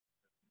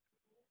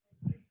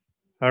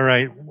All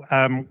right.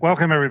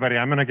 Welcome, everybody.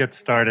 I'm going to get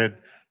started.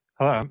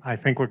 I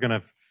think we're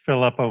going to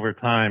fill up over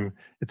time.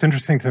 It's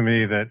interesting to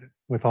me that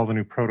with all the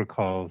new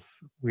protocols,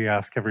 we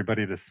ask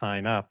everybody to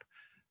sign up.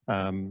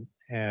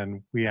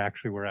 And we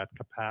actually were at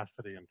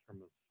capacity in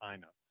terms of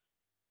signups.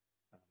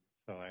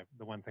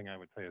 The one thing I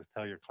would say is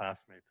tell your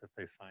classmates if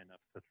they sign up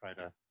to try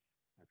to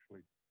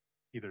actually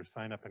either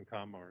sign up and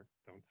come or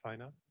don't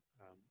sign up.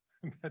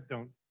 But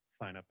don't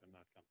sign up and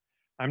not come.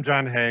 I'm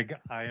John Haig.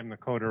 I am the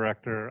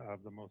co-director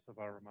of the Moshe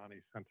Rahmani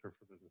Center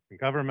for Business and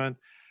Government.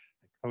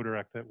 I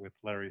co-direct it with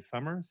Larry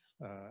Summers.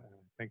 And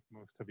I think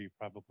most of you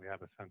probably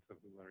have a sense of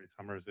who Larry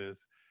Summers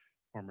is,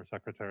 former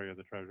Secretary of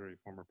the Treasury,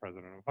 former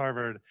President of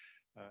Harvard,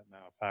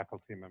 now a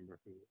faculty member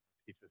who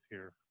teaches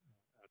here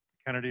at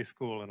the Kennedy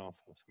School and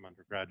also some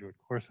undergraduate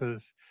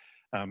courses.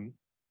 So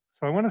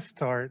I want to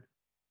start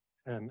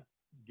and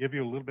give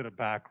you a little bit of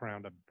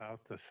background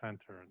about the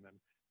center and then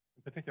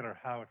in particular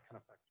how it can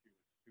affect you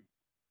as students.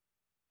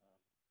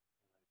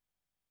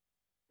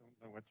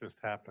 Don't know what just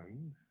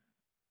happened.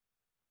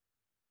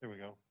 There we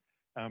go.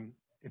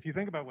 If you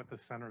think about what the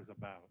center is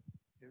about,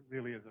 it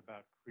really is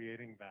about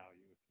creating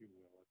value, if you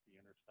will, at the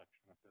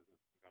intersection of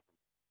business and government.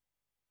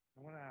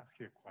 I want to ask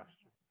you a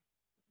question.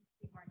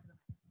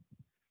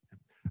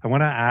 I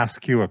want to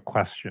ask you a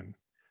question.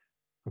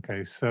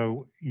 Okay,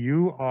 so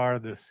you are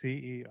the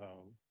CEO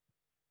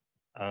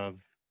of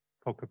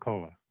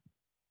Coca-Cola.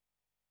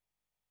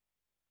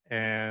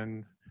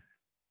 And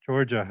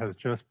Georgia has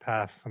just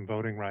passed some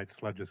voting rights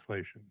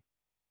legislation.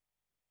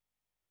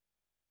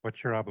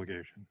 What's your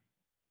obligation?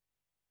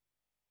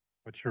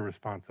 What's your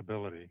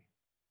responsibility?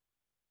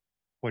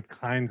 What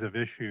kinds of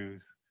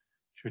issues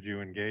should you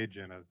engage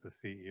in as the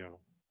CEO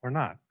or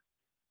not?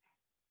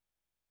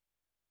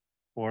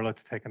 Or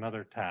let's take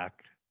another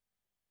tack.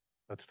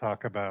 Let's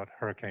talk about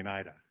Hurricane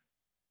Ida.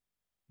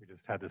 We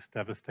just had this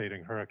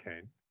devastating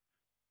hurricane.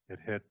 It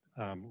hit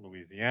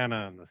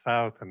Louisiana in the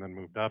south and then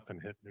moved up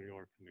and hit New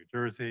York and New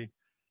Jersey.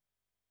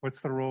 What's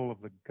the role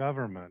of the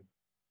government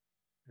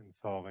in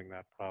solving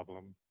that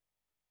problem?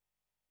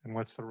 And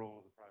what's the role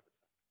of the private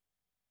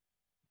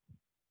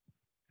sector?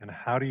 And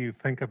how do you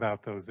think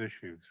about those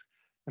issues?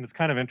 And it's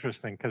kind of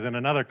interesting because in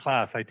another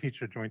class, I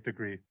teach a joint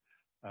degree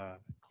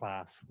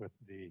class with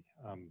the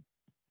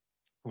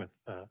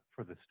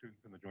for the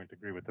students in the joint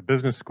degree with the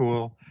business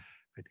school.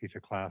 I teach a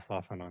class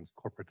often on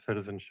corporate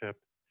citizenship.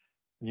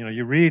 And, you know,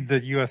 you read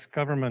the U.S.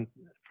 government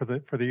for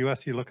the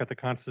U.S. You look at the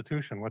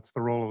Constitution. What's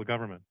the role of the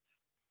government?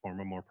 Form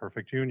a more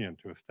perfect union,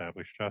 to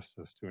establish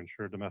justice, to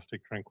ensure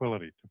domestic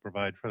tranquility, to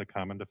provide for the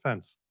common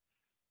defense,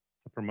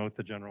 to promote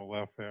the general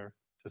welfare,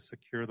 to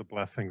secure the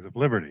blessings of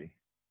liberty.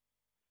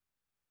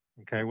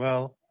 Okay,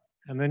 well,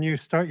 and then you're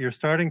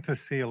starting to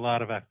see a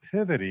lot of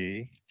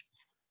activity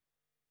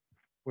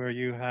where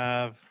you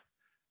have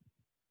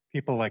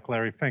people like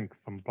Larry Fink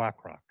from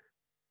BlackRock,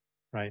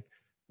 right?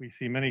 We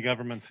see many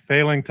governments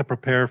failing to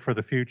prepare for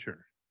the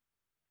future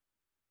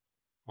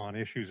on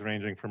issues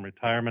ranging from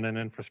retirement and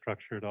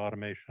infrastructure to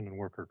automation and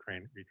worker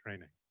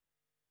retraining.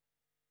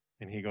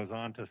 And he goes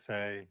on to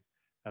say,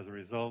 as a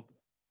result,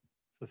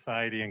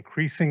 society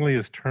increasingly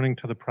is turning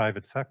to the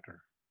private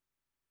sector.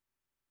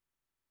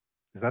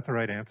 Is that the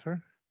right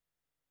answer?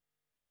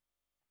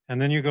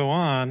 And then you go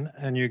on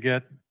and you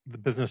get the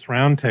business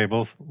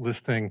roundtables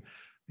listing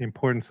the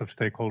importance of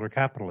stakeholder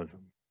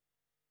capitalism.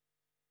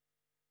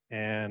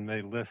 And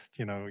they list,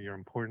 you know, your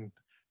important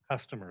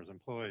customers,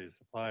 employees,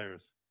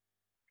 suppliers,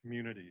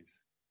 communities.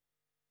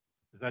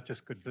 Is that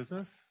just good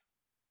business?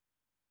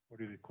 Or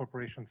do the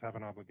corporations have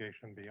an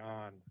obligation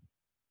beyond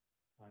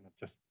kind of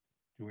just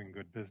doing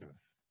good business?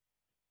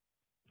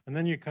 And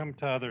then you come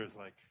to others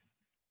like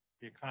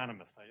The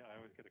Economist. I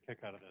always get a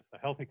kick out of this. A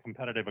healthy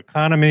competitive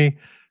economy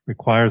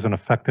requires an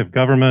effective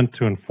government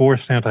to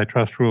enforce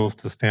antitrust rules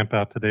to stamp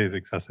out today's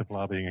excessive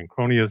lobbying and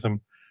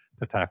cronyism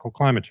to tackle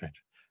climate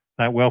change.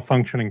 That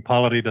well-functioning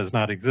polity does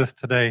not exist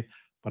today,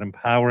 but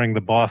empowering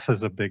the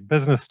bosses of big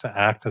business to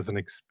act as an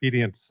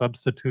expedient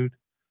substitute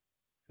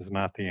is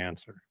not the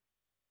answer.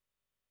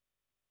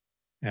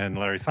 And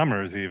Larry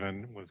Summers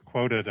even was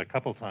quoted a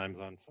couple times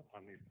on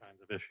these kinds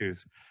of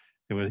issues.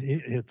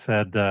 It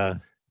said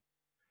that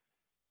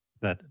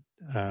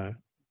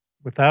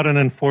without an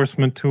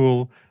enforcement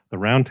tool, the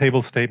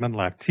roundtable statement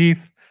lacked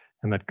teeth,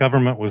 and that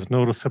government was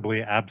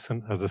noticeably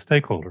absent as a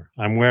stakeholder.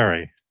 I'm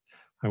wary.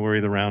 I worry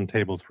the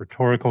roundtable's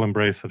rhetorical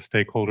embrace of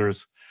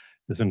stakeholders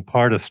is in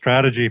part a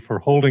strategy for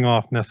holding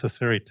off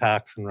necessary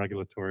tax and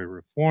regulatory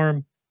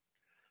reform.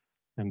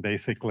 And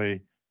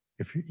basically,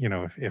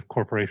 if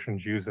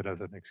corporations use it as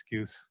an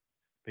excuse,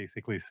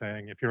 basically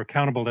saying, if you're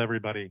accountable to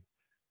everybody,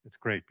 it's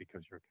great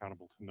because you're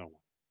accountable to no one.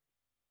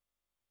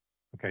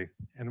 Okay,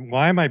 and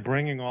why am I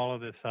bringing all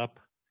of this up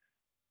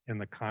in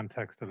the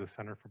context of the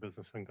Center for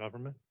Business and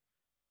Government?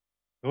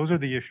 Those are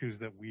the issues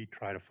that we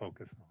try to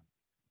focus on.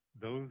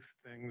 Those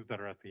things that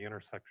are at the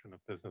intersection of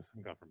business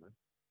and government.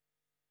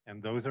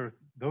 And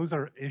those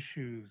are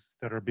issues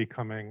that are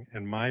becoming,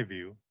 in my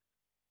view,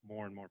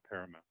 more and more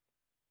paramount.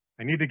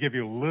 I need to give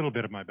you a little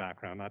bit of my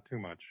background, not too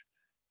much.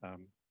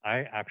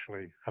 I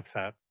actually have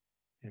sat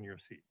in your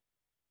seat.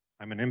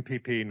 I'm an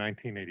MPP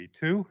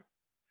 1982.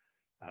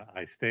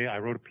 I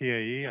wrote a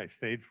PAE, I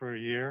stayed for a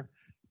year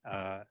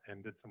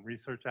and did some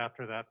research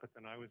after that, but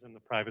then I was in the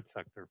private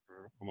sector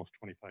for almost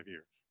 25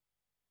 years.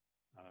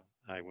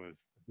 I was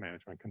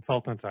management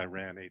consultant. I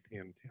ran AT&T.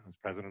 I was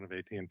president of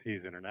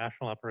AT&T's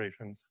international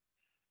operations.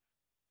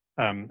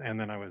 And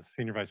then I was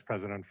senior vice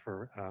president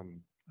for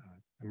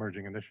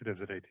emerging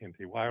initiatives at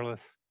AT&T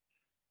Wireless.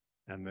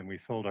 And then we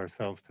sold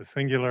ourselves to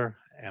Singular,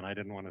 and I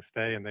didn't want to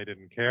stay, and they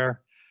didn't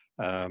care.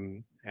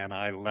 And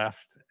I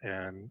left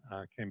and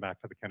came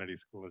back to the Kennedy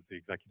School as the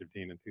executive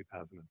dean in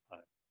 2005.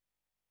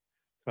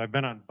 So I've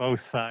been on both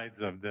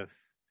sides of this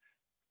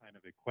kind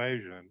of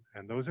equation,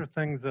 and those are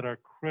things that are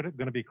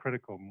going to be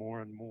critical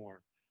more and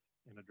more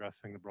in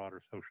addressing the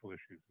broader social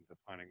issues and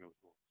defining those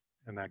goals.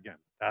 And again,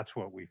 that's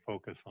what we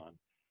focus on.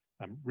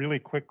 Really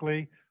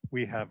quickly,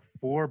 we have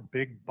 4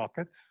 big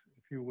buckets,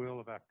 if you will,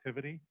 of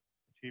activity: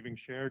 achieving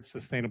shared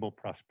sustainable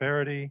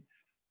prosperity,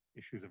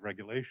 issues of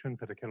regulation,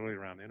 particularly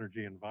around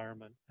energy,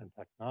 environment, and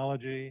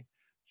technology,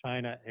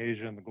 China,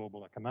 Asia, and the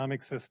global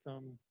economic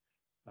system,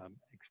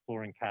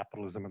 exploring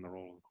capitalism and the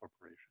role of the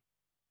corporation.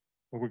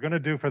 What we're going to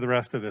do for the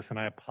rest of this, and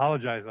I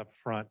apologize up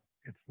front,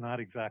 it's not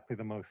exactly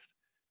the most,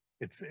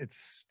 it's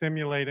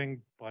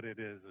stimulating, but it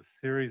is a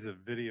series of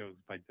videos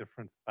by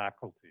different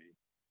faculty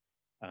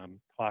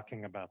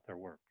talking about their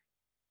work.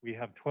 We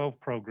have 12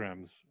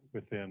 programs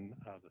within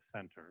the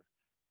center.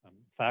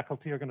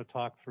 Faculty are going to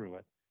talk through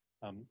it.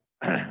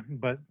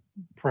 But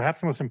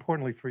perhaps most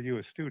importantly for you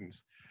as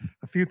students,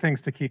 a few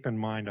things to keep in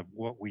mind of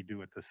what we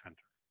do at the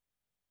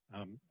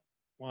center.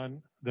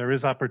 One, there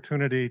is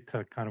opportunity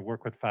to kind of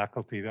work with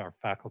faculty. Our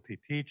faculty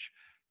teach,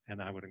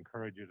 and I would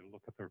encourage you to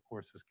look at their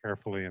courses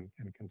carefully and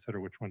consider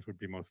which ones would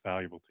be most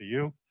valuable to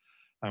you.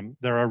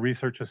 There are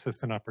research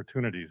assistant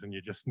opportunities, and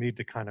you just need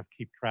to kind of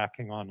keep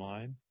tracking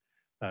online,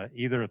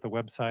 either at the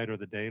website or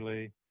the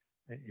daily,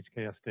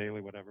 HKS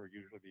Daily, whatever,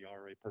 usually the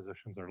RA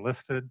positions are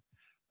listed.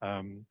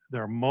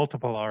 There are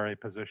multiple RA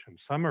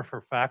positions. Some are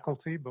for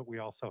faculty, but we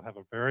also have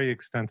a very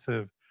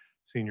extensive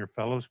senior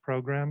fellows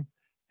program.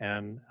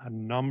 And a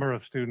number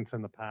of students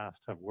in the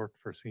past have worked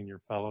for senior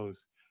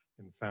fellows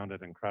and found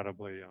it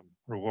incredibly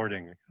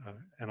rewarding.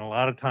 And a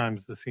lot of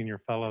times the senior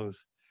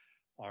fellows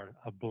are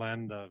a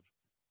blend of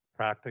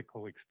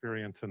practical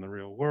experience in the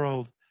real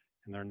world,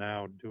 and they're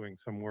now doing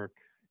some work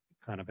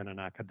kind of in an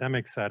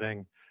academic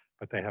setting,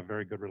 but they have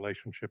very good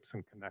relationships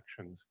and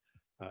connections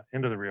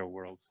into the real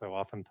world. So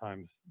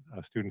oftentimes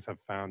students have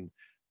found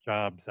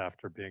jobs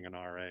after being an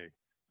RA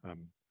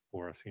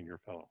for a senior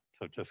fellow.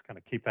 So just kind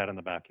of keep that in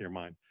the back of your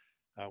mind.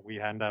 We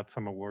hand out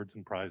some awards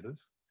and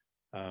prizes,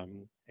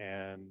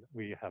 and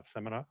we have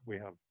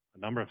a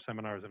number of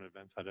seminars and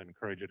events. I'd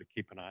encourage you to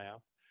keep an eye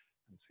out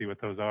and see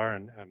what those are,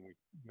 and we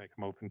make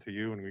them open to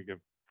you, and we give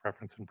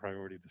preference and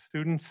priority to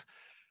students.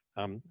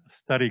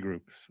 Study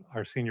groups,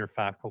 our senior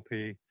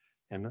faculty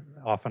and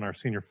often our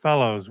senior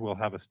fellows will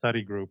have a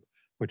study group,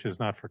 which is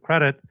not for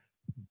credit,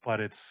 but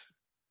it's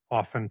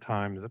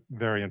oftentimes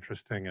very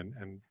interesting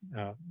and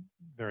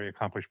very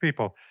accomplished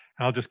people.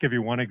 And I'll just give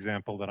you one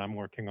example that I'm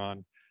working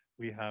on.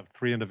 We have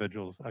 3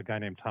 individuals, a guy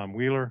named Tom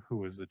Wheeler,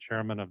 who is the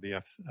chairman of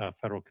the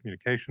Federal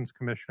Communications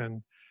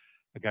Commission,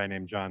 a guy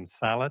named John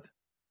Salet,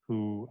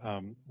 who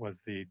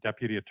was the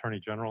Deputy Attorney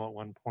General at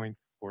one point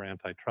for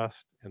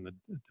antitrust in the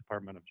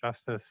Department of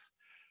Justice,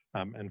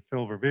 and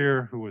Phil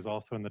Verveer, who was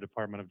also in the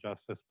Department of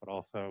Justice, but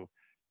also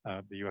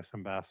the U.S.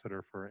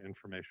 Ambassador for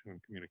Information and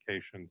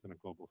Communications in a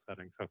global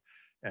setting. So,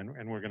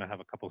 and we're going to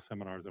have a couple of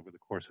seminars over the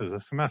course of the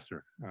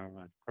semester. I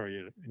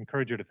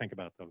encourage you to think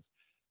about those.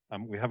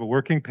 We have a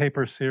working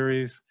paper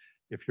series.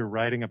 If you're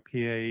writing a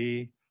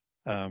PAE,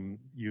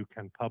 you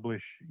can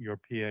publish your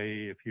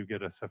PAE if you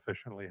get a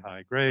sufficiently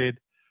high grade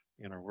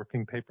in our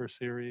working paper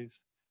series.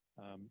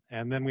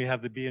 And then we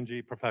have the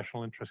B&G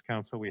Professional Interest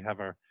Council. We have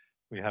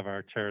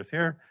our chairs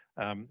here,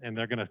 and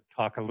they're going to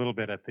talk a little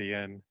bit at the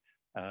end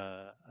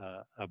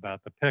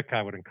about the pick.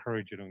 I would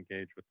encourage you to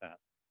engage with that.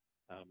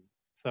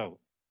 So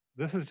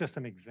this is just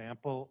an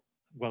example.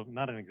 Well,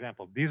 not an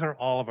example. These are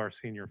all of our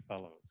senior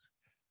fellows.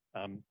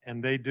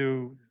 And they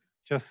do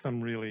just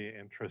some really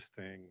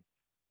interesting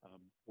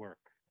work.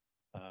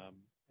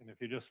 And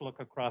if you just look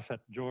across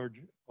at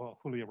George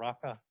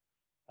Huliaraka,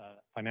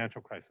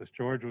 financial crisis.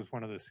 George was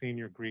one of the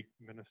senior Greek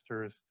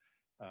ministers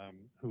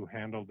who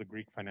handled the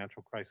Greek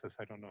financial crisis.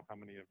 I don't know how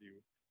many of you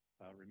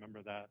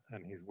remember that,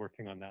 and he's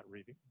working on that,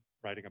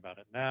 writing about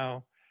it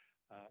now.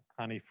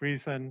 Connie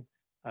Friesen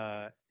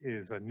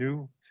is a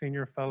new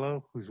senior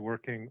fellow who's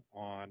working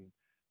on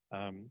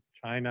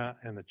China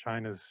and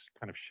China's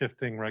kind of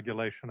shifting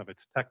regulation of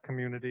its tech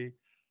community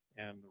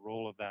and the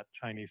role of that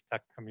Chinese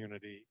tech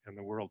community in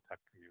the world tech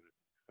community.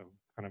 So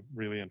kind of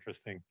really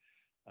interesting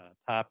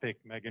topic.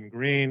 Megan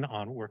Green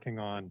working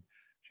on,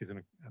 she's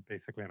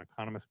basically an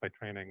economist by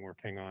training,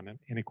 working on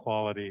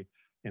inequality,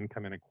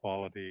 income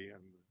inequality,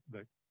 and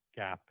the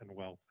gap in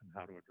wealth and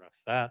how to address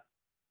that.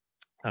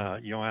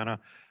 Ioana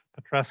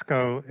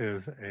Petrescu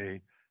is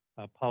a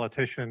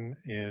politician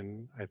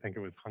in, I think it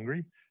was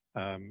Hungary,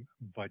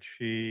 but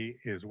she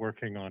is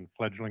working on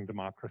fledgling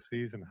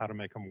democracies and how to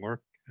make them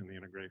work, and the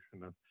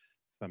integration of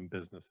some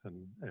business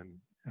and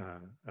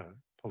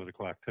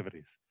political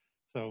activities.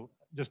 So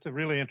just a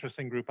really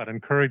interesting group. I'd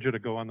encourage you to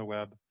go on the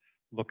web,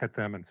 look at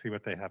them and see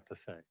what they have to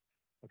say.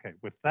 Okay,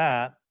 with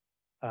that,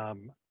 I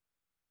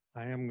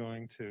am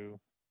going to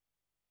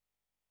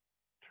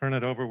turn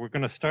it over. We're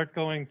going to start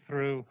going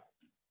through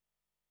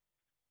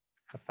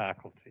the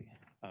faculty.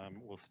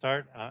 We'll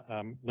start,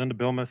 Linda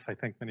Bilmes, I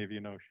think many of you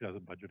know she does a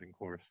budgeting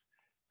course,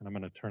 and I'm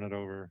going to turn it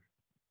over.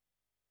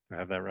 Do I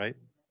have that right?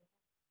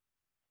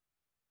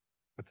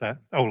 What's that?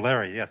 Oh,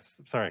 Larry, yes,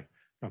 sorry.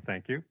 No,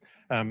 thank you.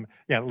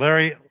 Yeah,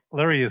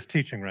 Larry is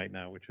teaching right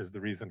now, which is the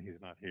reason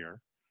he's not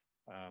here.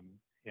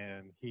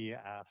 And he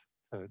asked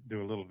to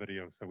do a little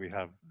video, so we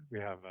have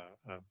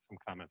some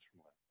comments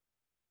from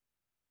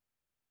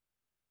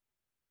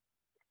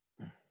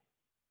Larry.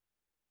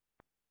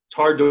 It's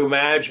hard to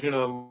imagine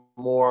a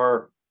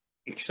more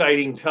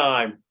exciting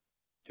time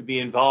to be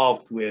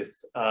involved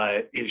with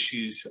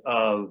issues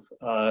of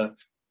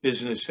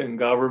business and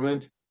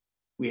government.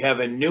 We have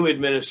a new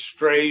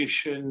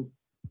administration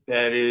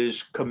that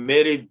is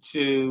committed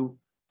to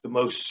the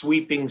most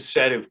sweeping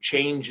set of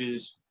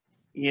changes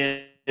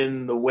in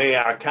the way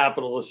our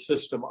capitalist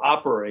system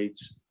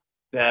operates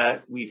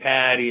that we've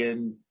had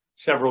in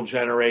several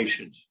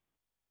generations.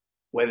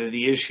 Whether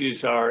the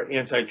issues are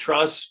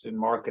antitrust and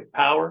market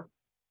power,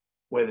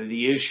 whether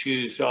the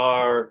issues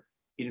are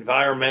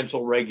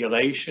environmental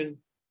regulation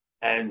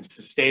and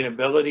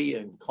sustainability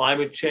and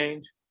climate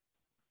change,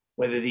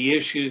 whether the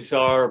issues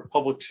are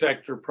public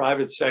sector,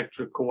 private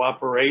sector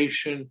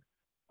cooperation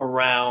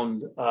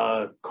around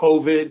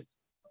COVID,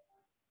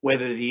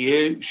 whether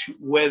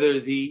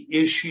the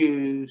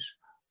issues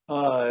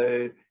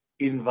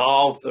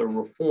involve the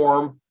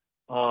reform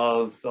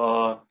of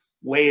the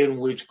way in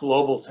which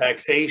global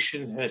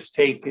taxation has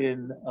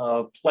taken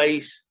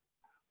place,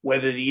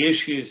 whether the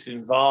issues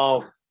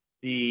involve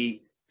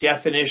the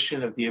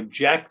definition of the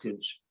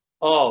objectives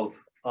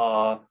of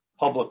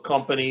public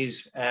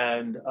companies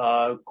and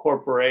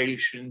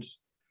corporations,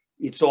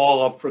 it's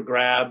all up for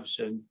grabs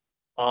and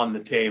on the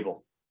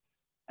table.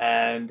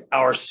 And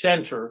our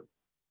center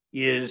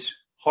is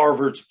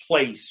Harvard's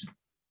place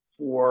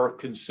for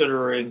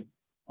considering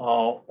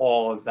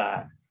all of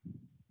that.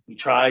 We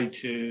try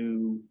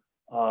to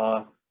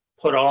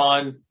put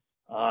on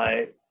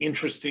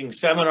interesting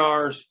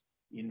seminars,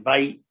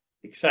 invite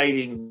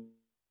exciting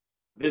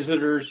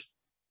visitors.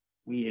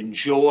 We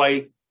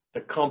enjoy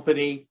the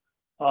company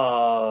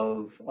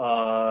of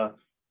a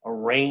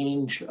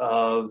range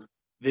of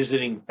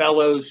visiting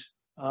fellows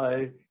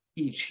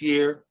each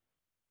year.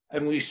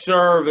 And we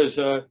serve as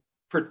a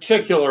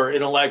particular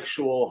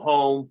intellectual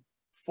home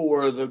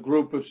for the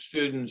group of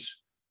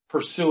students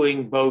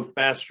pursuing both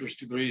master's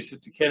degrees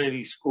at the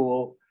Kennedy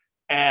School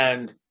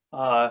and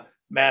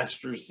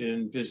master's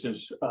in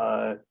business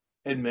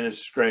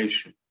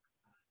administration.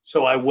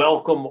 So I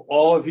welcome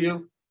all of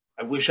you.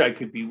 I wish I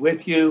could be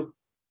with you.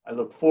 I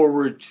look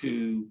forward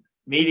to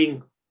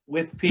meeting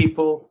with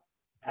people,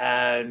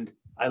 and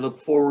I look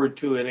forward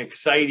to an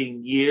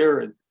exciting year,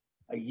 and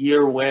a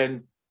year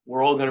when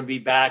we're all going to be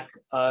back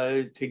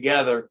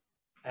together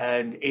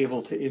and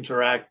able to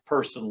interact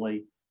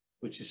personally,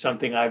 which is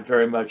something I've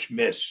very much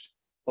missed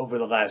over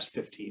the last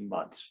 15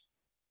 months.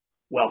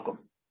 Welcome.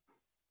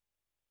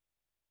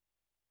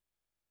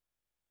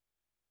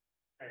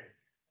 Okay,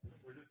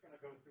 we're just going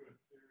to go through a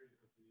series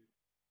of these.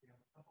 We have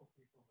a couple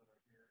people that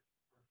are here.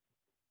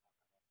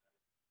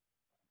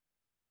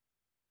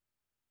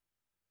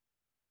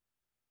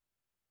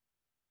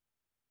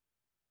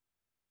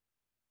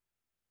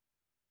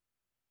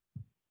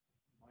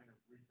 Minor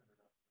brief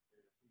introduction.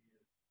 He is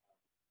joined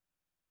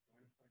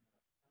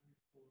from the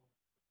School of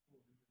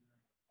Engineering at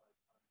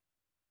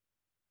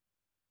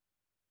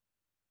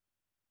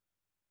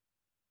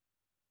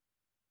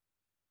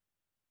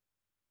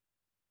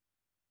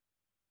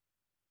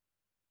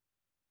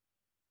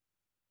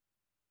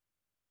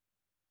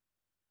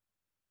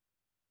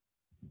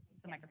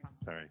The microphone.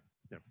 Sorry.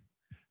 Yep.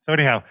 So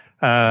anyhow,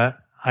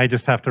 I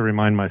just have to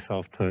remind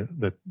myself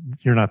that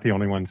you're not the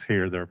only ones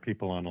here. There are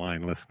people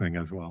online listening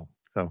as well.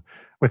 So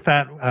with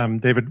that,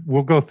 David,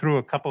 we'll go through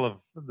a couple of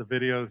the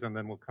videos and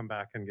then we'll come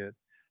back and get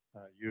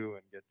you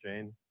and get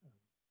Jane.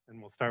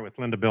 And we'll start with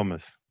Linda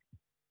Bilmes.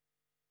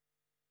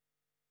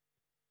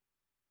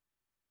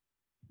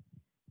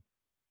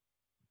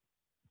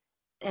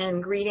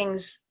 And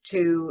greetings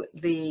to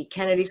the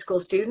Kennedy School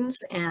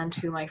students and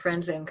to my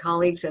friends and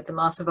colleagues at the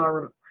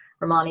Masavar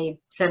Ramani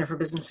Center for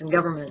Business and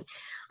Government.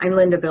 I'm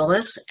Linda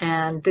Bilmes,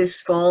 and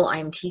this fall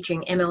I'm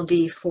teaching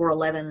MLD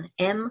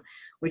 411M,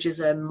 which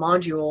is a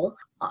module.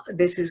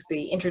 This is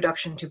the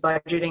Introduction to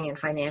Budgeting and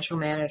Financial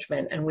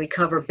Management, and we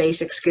cover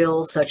basic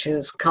skills such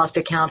as cost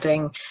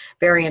accounting,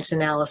 variance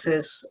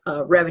analysis,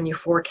 revenue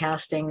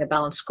forecasting, the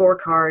balanced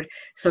scorecard,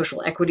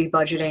 social equity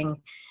budgeting,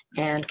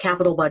 and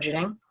capital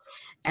budgeting,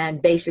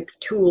 and basic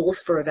tools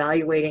for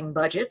evaluating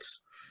budgets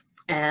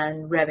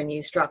and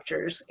revenue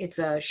structures. It's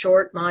a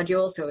short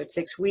module, so it's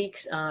 6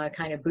 weeks,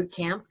 kind of boot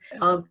camp.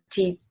 I'll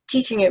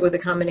teaching it with a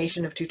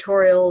combination of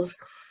tutorials,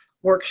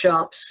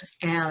 workshops,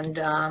 and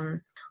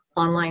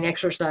online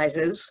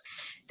exercises.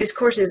 This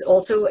course is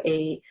also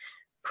a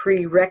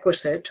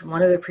prerequisite,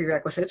 one of the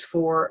prerequisites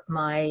for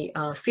my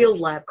field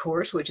lab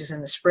course, which is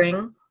in the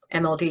spring,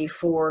 MLD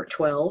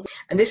 412.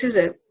 And this is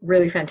a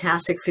really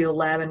fantastic field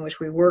lab in which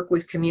we work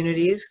with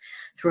communities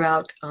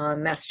throughout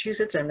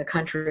Massachusetts and the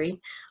country.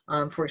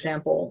 For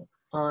example,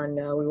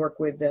 we work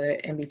with the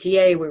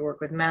MBTA, we work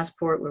with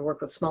Massport, we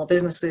work with small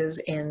businesses,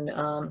 and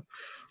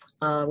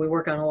we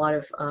work on a lot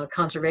of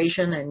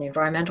conservation and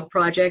environmental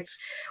projects.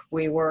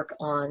 We work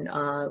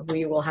on,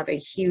 we will have a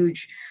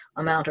huge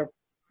amount of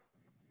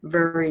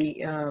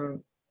very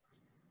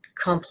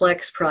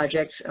complex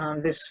projects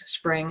this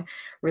spring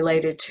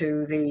related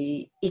to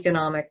the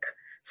economic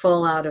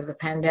fallout of the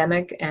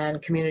pandemic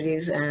and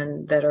communities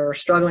that are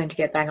struggling to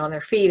get back on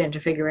their feet and to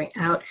figuring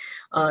out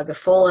the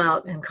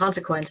fallout and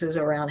consequences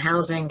around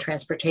housing,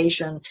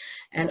 transportation,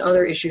 and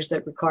other issues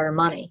that require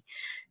money.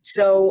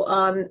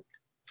 So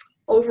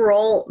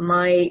overall,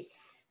 my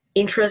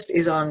interest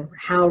is on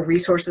how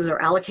resources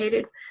are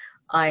allocated.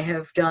 I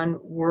have done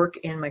work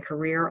in my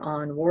career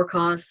on war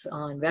costs,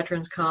 on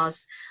veterans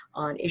costs,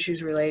 on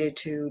issues related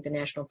to the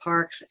national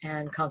parks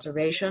and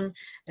conservation,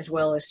 as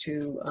well as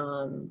to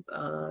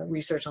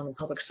research on the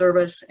public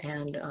service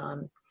and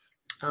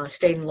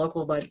state and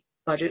local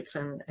budgets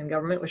and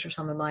government, which are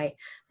some of my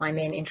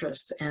main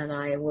interests. And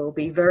I will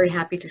be very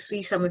happy to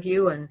see some of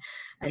you and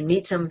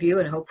meet some of you,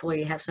 and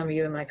hopefully have some of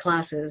you in my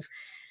classes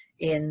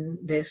in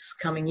this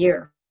coming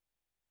year.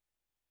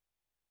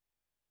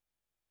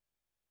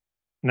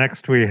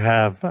 Next, we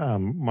have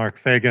Mark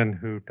Fagan,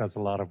 who does a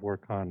lot of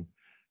work on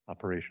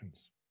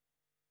operations.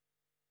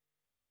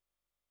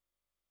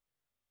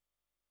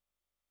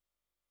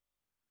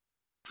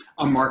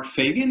 I'm Mark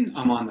Fagan.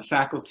 I'm on the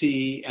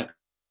faculty at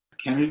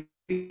Kennedy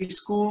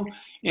School,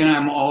 and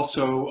I'm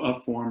also a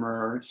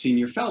former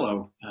senior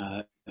fellow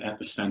at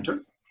the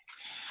center.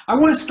 I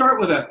want to start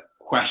with a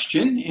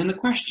question, and the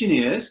question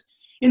is,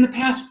 in the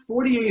past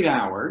 48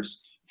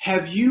 hours,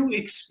 have you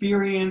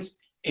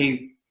experienced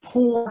a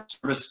poor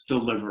service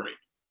delivery?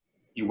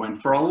 You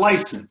went for a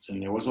license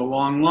and there was a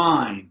long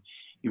line.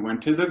 You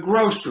went to the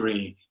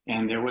grocery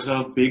and there was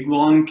a big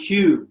long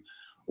queue.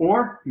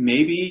 Or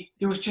maybe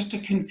there was just a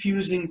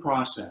confusing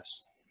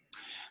process.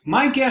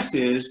 My guess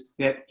is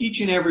that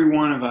each and every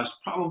one of us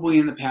probably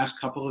in the past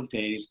couple of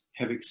days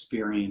have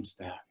experienced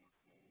that.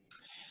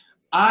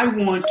 I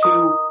want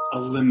to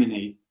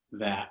eliminate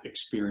that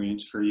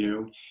experience for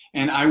you,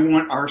 and I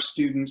want our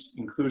students,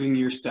 including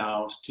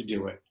yourselves, to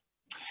do it.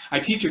 I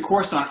teach a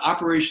course on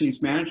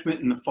operations management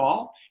in the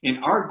fall,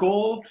 and our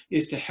goal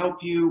is to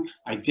help you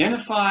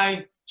identify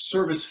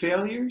service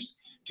failures,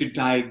 to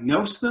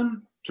diagnose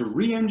them, to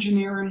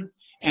re-engineer them,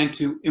 and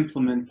to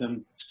implement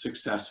them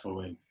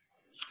successfully.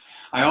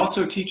 I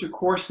also teach a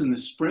course in the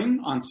spring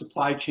on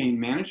supply chain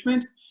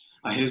management.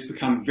 It has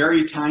become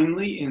very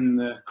timely in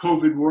the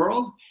COVID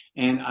world,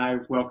 and I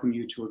welcome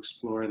you to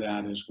explore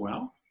that as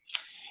well.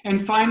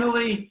 And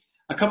finally,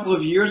 a couple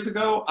of years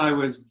ago, I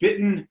was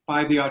bitten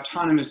by the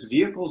autonomous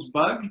vehicles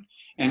bug,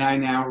 and I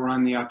now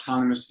run the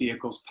Autonomous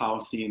Vehicles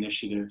Policy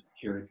Initiative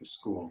here at the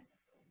school.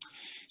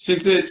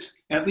 Since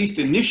it's at least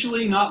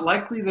initially not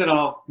likely that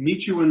I'll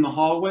meet you in the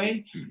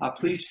hallway,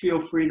 please feel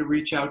free to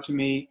reach out to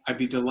me. I'd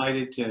be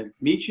delighted to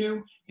meet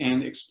you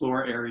and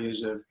explore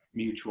areas of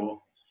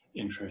mutual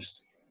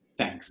interest.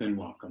 Thanks and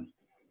welcome.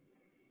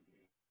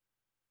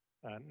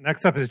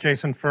 Next up is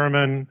Jason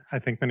Furman. I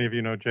think many of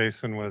you know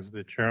Jason was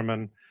the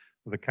chairman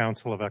of the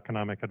Council of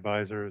Economic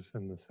Advisors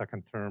in the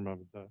second term of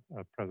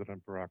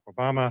President Barack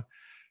Obama.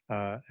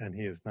 And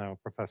he is now a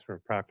professor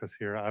of practice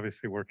here,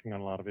 obviously working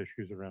on a lot of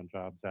issues around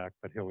Jobs Act,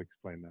 but he'll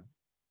explain that.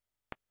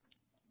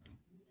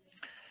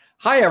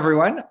 Hi,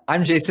 everyone.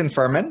 I'm Jason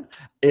Furman.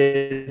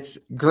 It's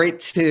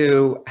great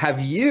to have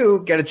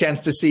you get a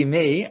chance to see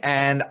me,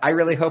 and I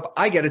really hope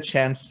I get a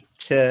chance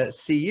to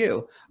see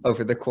you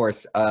over the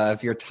course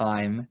of your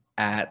time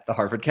at the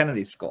Harvard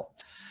Kennedy School.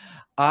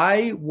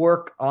 I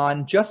work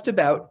on just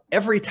about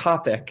every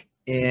topic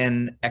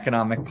in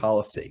economic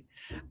policy.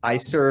 I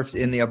served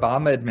in the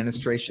Obama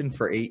administration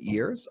for 8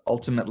 years,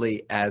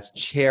 ultimately as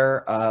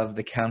chair of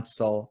the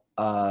Council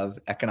of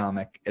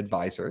Economic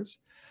Advisors.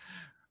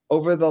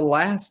 Over the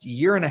last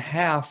year and a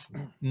half,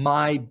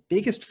 my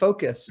biggest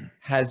focus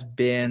has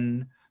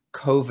been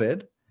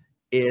COVID,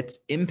 its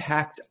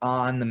impact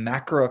on the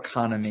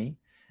macroeconomy,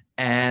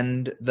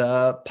 and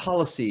the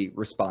policy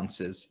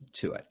responses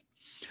to it.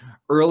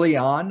 Early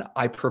on,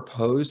 I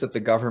proposed that the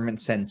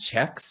government send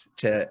checks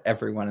to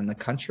everyone in the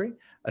country,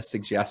 a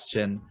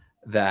suggestion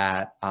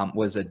that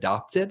was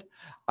adopted.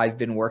 I've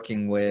been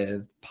working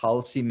with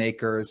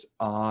policymakers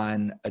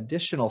on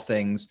additional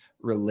things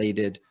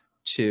related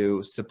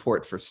to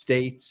support for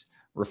states,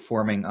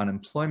 reforming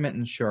unemployment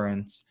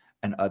insurance,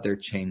 and other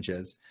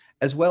changes,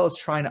 as well as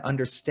trying to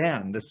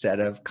understand a set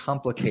of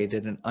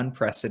complicated and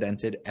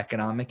unprecedented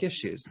economic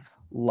issues,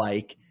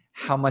 like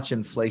how much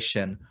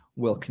inflation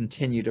will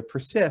continue to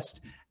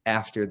persist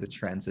after the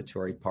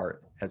transitory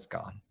part has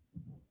gone.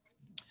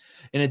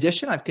 In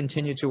addition, I've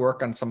continued to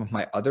work on some of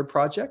my other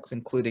projects,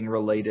 including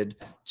related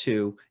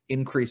to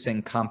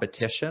increasing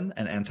competition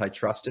and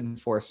antitrust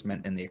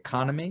enforcement in the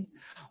economy,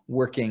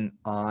 working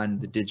on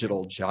the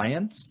digital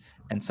giants,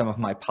 and some of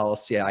my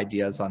policy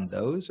ideas on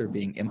those are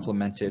being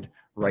implemented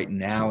right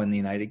now in the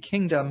United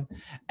Kingdom,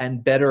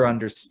 and better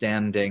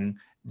understanding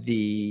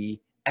the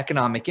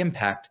economic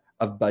impact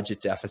of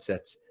budget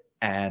deficits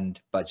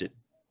and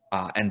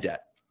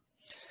debt.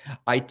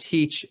 I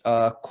teach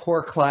a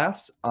core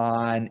class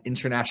on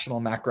international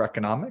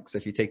macroeconomics.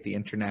 If you take the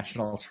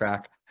international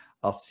track,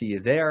 I'll see you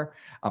there.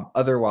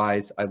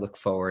 Otherwise, I look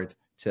forward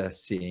to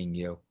seeing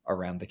you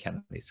around the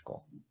Kennedy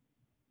School.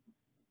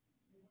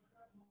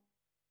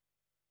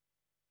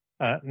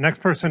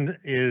 Next person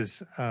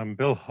is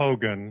Bill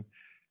Hogan.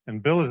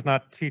 And Bill is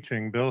not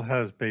teaching. Bill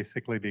has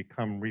basically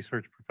become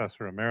research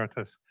professor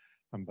emeritus,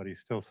 but he's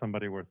still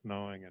somebody worth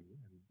knowing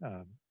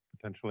and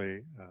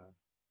potentially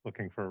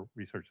looking for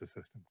research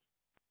assistance.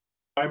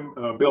 I'm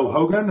Bill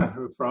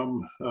Hogan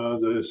from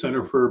the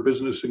Center for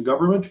Business and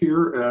Government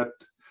here at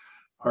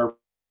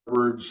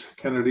Harvard's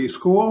Kennedy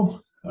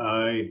School.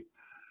 I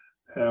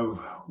have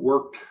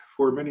worked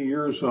for many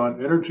years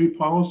on energy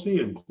policy,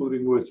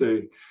 including with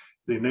the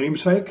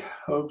namesake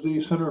of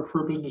the Center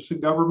for Business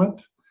and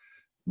Government.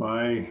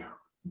 My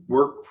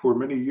work for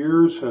many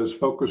years has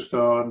focused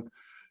on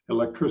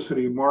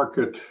electricity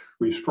market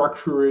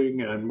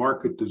restructuring and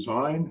market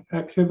design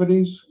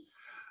activities.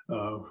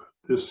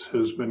 This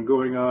has been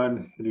going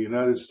on in the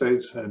United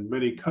States and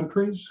many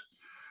countries,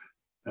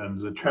 and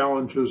the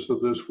challenges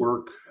of this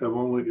work have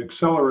only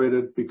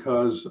accelerated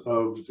because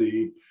of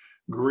the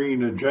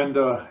green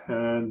agenda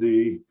and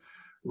the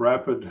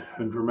rapid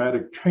and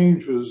dramatic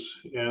changes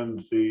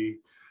in the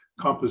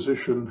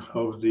composition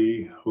of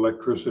the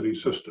electricity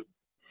system.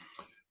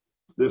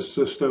 This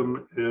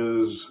system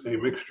is a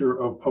mixture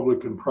of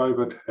public and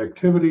private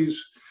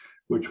activities,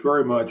 which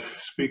very much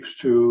speaks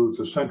to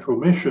the central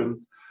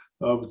mission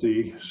of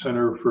the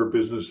Center for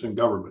Business and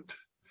Government.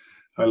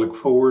 I look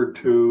forward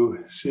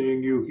to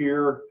seeing you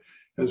here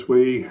as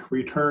we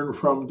return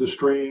from the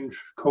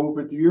strange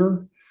COVID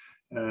year,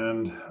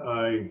 and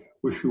I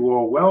wish you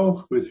all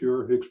well with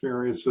your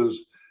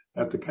experiences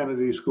at the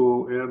Kennedy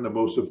School and the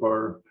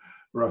Mosafar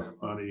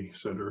Rahmani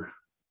Center.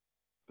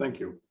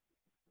 Thank you.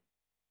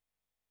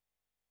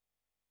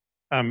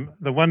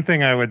 The one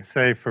thing I would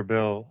say for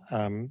Bill,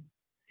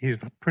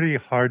 he's pretty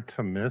hard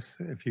to miss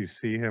if you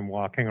see him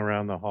walking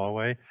around the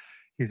hallway.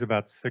 He's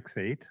about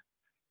 6'8",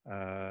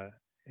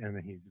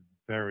 and he's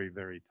very,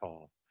 very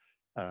tall.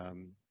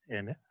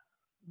 And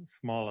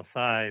small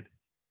aside,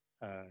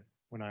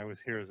 when I was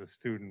here as a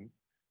student,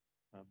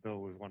 Bill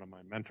was one of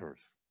my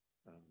mentors.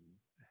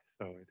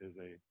 So it is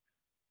a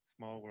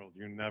small world.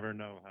 You never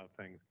know how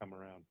things come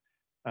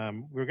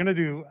around. We're going to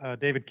do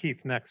David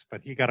Keith next,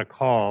 but he got a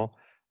call.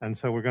 And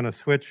so we're going to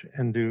switch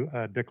and do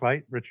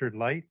Richard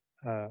Light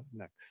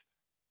next.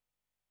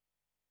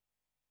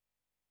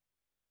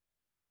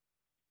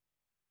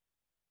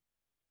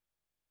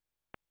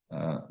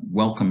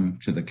 Welcome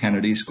to the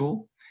Kennedy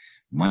School.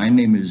 My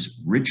name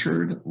is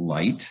Richard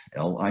Light,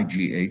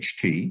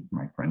 L-I-G-H-T.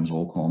 My friends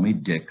all call me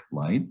Dick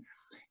Light.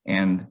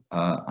 And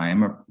I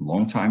am a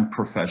longtime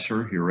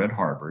professor here at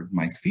Harvard.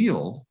 My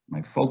field,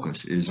 my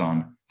focus is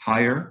on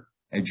higher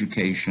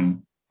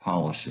education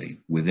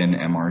policy within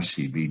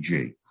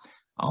M-RCBG.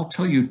 I'll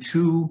tell you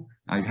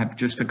I have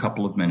just a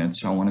couple of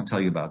minutes. So I want to tell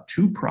you about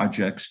two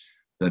projects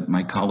that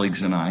my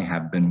colleagues and I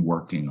have been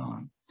working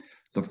on.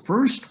 The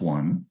first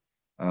one,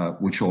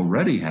 which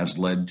already has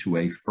led to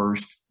a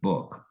first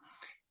book,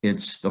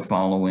 it's the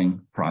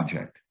following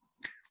project.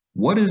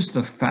 What is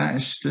the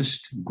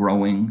fastest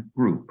growing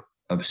group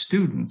of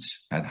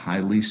students at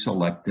highly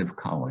selective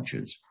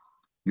colleges?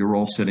 You're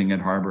all sitting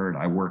at Harvard.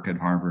 I work at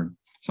Harvard.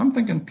 So I'm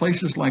thinking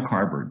places like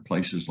Harvard,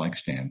 places like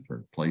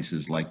Stanford,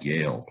 places like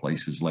Yale,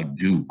 places like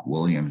Duke,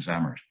 Williams,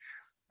 Amherst.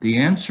 The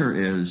answer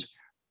is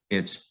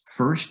it's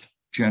first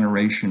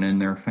generation in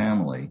their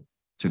family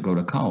to go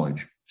to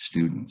college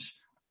students.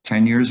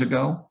 10 years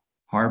ago,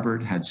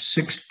 Harvard had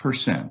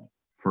 6%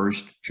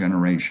 first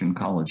generation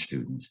college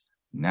students.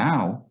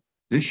 Now,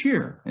 this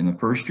year, in the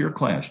first year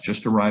class,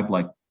 just arrived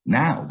like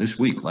now, this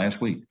week,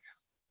 last week,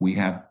 we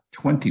have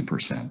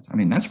 20%. I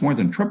mean, that's more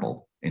than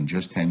tripled in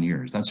just 10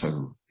 years. That's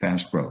a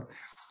fast growth.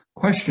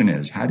 Question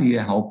is, how do you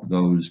help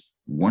those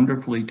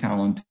wonderfully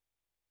talented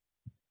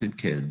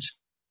kids,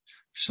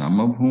 some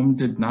of whom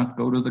did not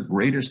go to the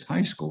greatest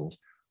high schools?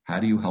 How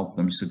do you help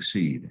them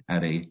succeed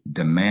at a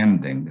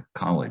demanding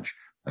college?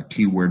 A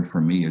key word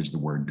for me is the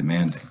word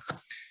demanding.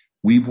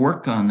 We've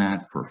worked on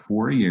that for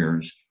 4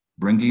 years,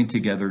 bringing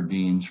together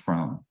deans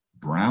from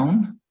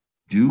Brown,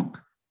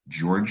 Duke,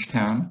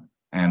 Georgetown,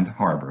 and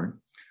Harvard.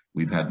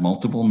 We've had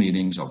multiple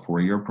meetings, a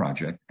 4-year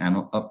project,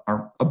 and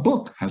a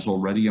book has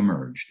already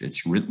emerged.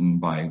 It's written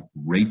by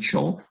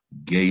Rachel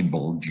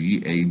Gable,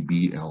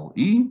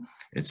 G-A-B-L-E.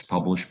 It's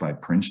published by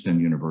Princeton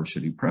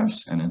University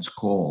Press, and it's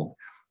called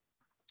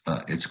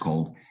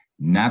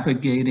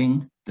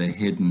Navigating the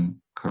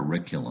Hidden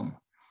Curriculum.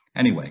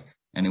 Anyway,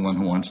 Anyone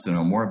who wants to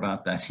know more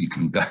about that, you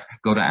can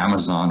go to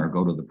Amazon or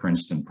go to the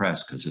Princeton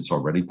Press because it's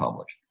already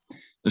published.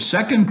 The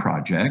second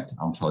project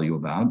I'll tell you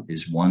about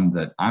is one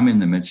that I'm in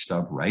the midst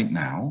of right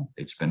now.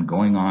 It's been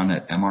going on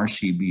at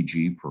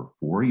M-RCBG for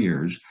 4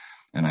 years,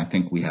 and I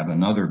think we have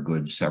another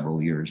good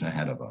several years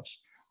ahead of us.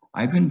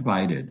 I've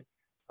invited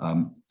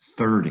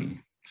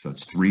 30, so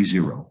it's 30,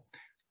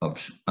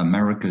 of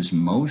America's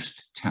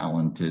most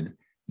talented,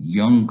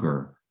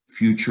 younger,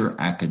 future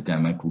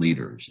academic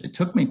leaders. It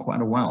took me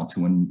quite a while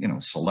to,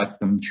 select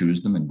them,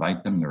 choose them,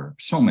 invite them. There are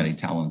so many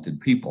talented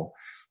people,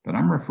 but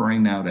I'm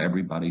referring now to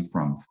everybody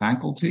from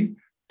faculty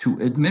to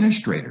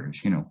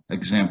administrators.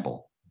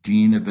 Example,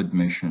 Dean of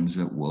Admissions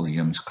at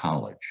Williams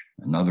College.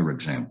 Another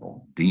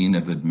example, Dean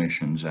of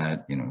Admissions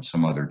at,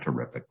 some other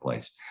terrific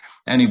place.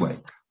 Anyway,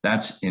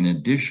 that's in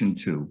addition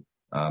to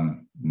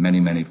many,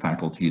 many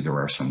faculty. There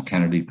are some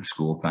Kennedy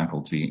School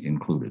faculty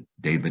included,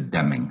 David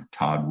Deming,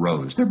 Todd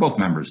Rose. They're both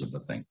members of the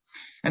thing.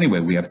 Anyway,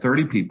 we have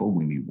 30 people.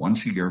 We meet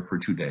once a year for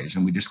 2 days,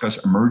 and we discuss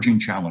emerging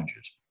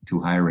challenges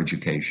to higher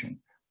education.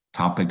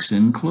 Topics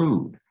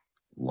include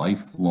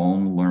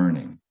lifelong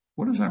learning.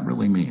 What does that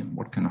really mean?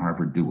 What can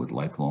Harvard do with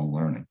lifelong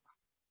learning?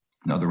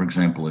 Another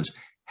example is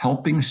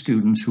helping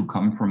students who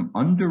come from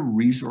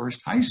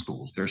under-resourced high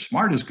schools. They're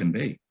smart as can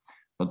be,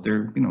 but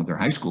their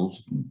high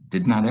schools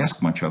did not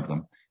ask much of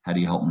them. How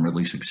do you help them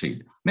really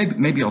succeed?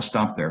 Maybe I'll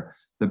stop there.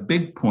 The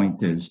big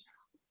point is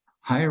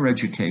higher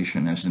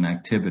education as an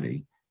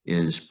activity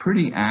is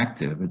pretty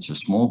active. It's a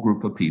small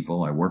group of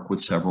people. I work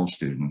with several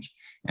students,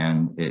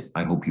 and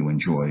I hope you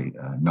enjoy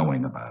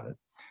knowing about it.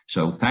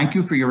 So thank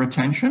you for your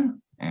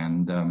attention,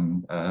 and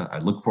I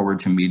look forward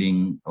to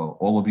meeting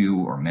all of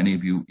you or many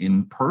of you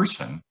in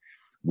person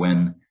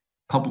when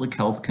public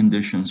health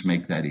conditions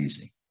make that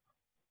easy.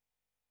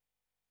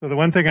 So the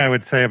one thing I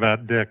would say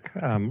about Dick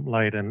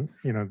Light, and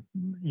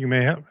you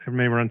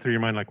may run through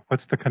your mind like,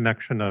 what's the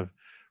connection of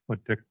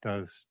what Dick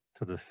does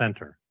to the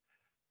center,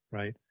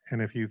 right?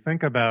 And if you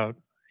think about,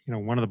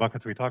 one of the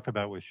buckets we talked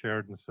about was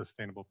shared and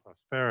sustainable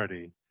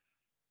prosperity,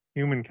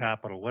 human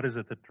capital. What is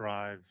it that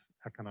drives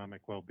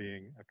economic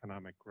well-being,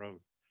 economic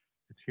growth?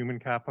 It's human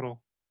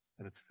capital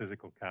and it's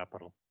physical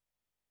capital.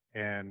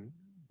 And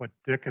what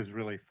Dick is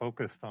really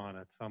focused on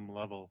at some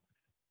level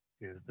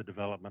is the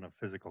development of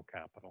physical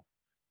capital.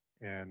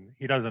 And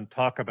he doesn't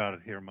talk about it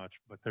here much,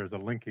 but there's a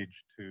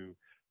linkage to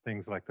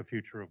things like the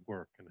future of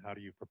work and how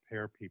do you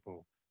prepare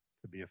people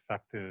to be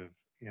effective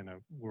in a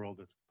world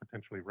that's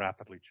potentially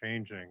rapidly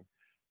changing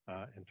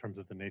in terms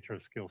of the nature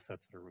of skill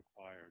sets that are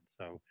required.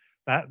 So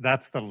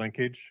that's the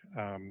linkage.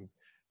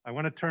 I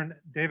want to turn,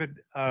 David,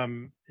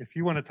 if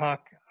you want to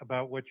talk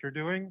about what you're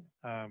doing,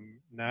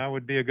 now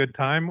would be a good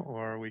time,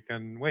 or we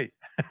can wait.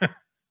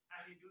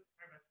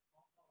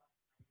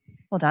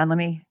 Hold on, let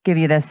me give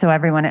you this so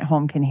everyone at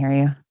home can hear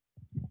you.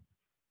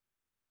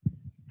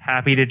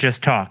 Happy to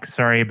just talk.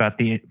 Sorry about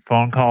the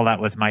phone call.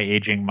 That was my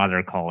aging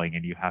mother calling,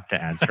 and you have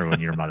to answer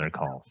when your mother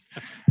calls.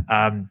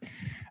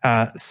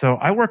 So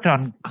I worked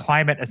on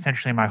climate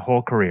essentially my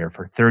whole career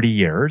for 30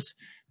 years,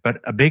 but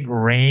a big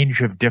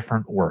range of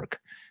different work.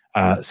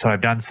 So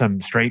I've done some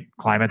straight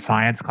climate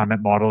science, climate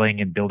modeling,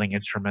 and building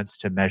instruments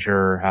to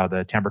measure how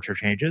the temperature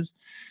changes.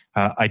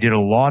 I did a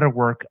lot of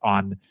work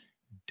on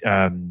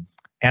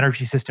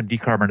energy system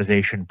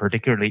decarbonization,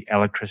 particularly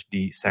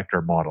electricity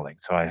sector modeling.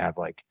 So I have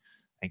I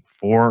think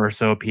 4 or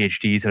so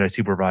PhDs that I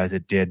supervise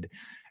that did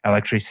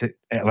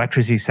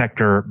electricity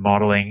sector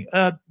modeling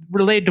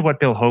related to what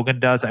Bill Hogan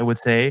does, I would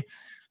say,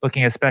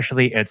 looking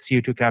especially at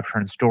CO2 capture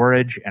and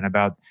storage and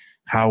about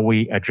how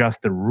we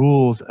adjust the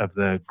rules of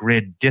the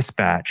grid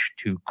dispatch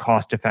to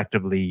cost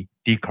effectively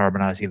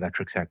decarbonize the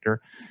electric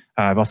sector.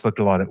 I've also looked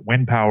a lot at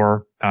wind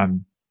power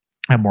and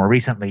more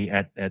recently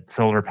at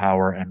solar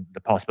power and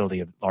the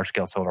possibility of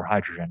large-scale solar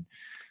hydrogen.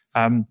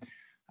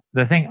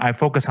 The thing I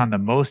focus on the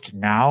most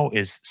now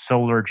is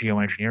solar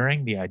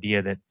geoengineering, the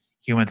idea that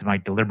humans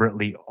might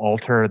deliberately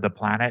alter the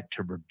planet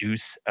to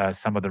reduce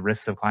some of the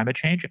risks of climate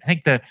change. I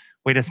think the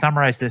way to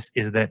summarize this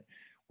is that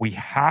we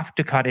have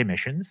to cut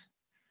emissions.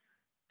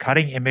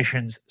 Cutting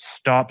emissions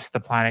stops the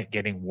planet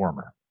getting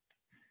warmer,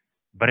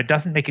 but it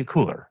doesn't make it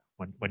cooler.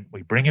 When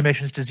we bring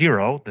emissions to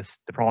zero,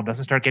 the problem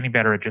doesn't start getting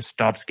better, it just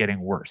stops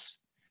getting worse.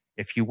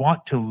 If you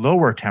want to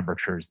lower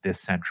temperatures this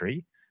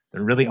century,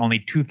 there are really only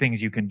 2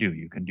 things you can do.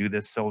 You can do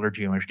this solar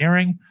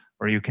geoengineering,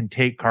 or you can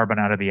take carbon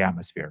out of the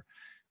atmosphere.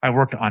 I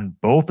worked on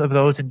both of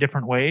those in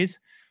different ways.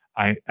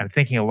 I'm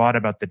thinking a lot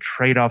about the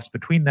trade-offs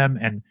between them,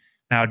 and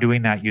now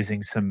doing that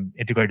using some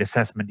integrated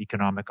assessment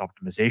economic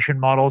optimization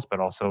models, but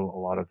also a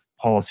lot of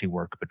policy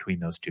work between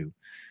those two.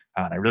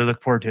 I really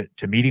look forward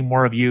to meeting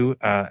more of you,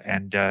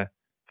 and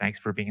thanks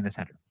for being in the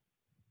center.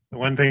 The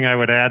one thing I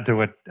would add to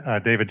what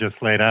David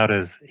just laid out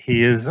is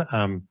he is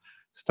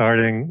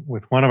starting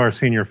with one of our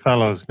senior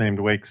fellows named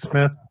Wake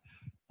Smith,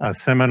 a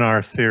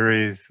seminar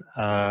series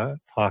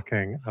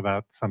talking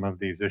about some of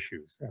these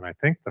issues. And I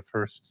think the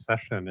first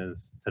session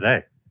is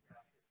today.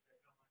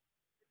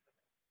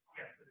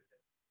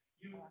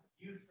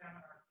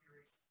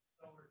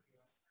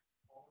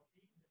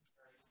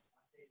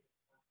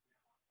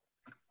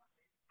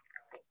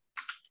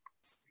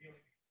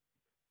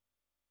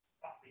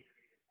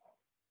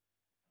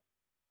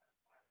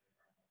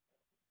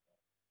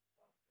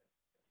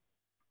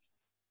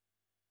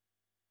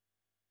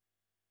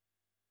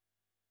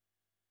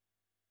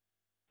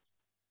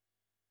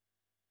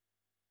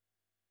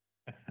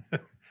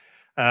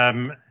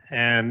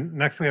 And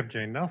next we have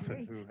Jane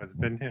Nelson, who has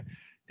been here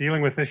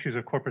dealing with issues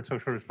of corporate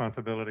social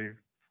responsibility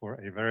for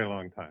a very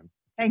long time.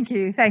 Thank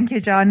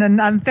you, John.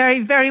 And I'm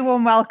very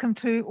warm welcome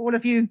to all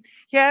of you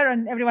here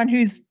and everyone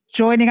who's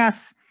joining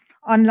us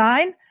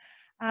online.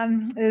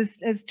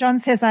 As John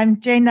says, I'm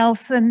Jane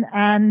Nelson,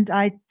 and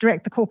I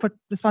direct the Corporate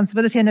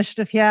Responsibility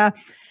Initiative here,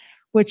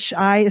 which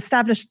I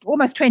established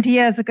almost 20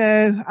 years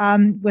ago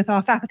with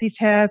our faculty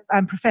chair,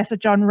 Professor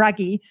John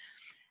Ruggie.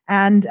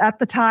 And at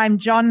the time,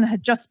 John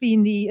had just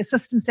been the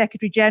Assistant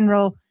Secretary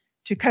General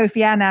to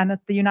Kofi Annan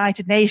at the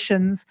United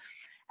Nations.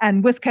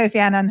 And with Kofi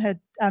Annan had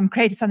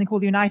created something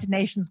called the United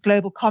Nations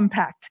Global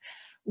Compact,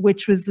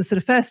 which was the sort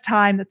of first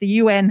time that the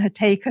UN had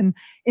taken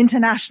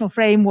international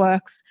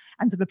frameworks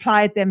and have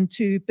applied them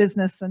to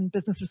business and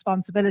business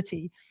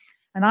responsibility.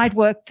 And I'd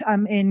worked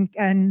in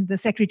the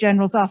Secretary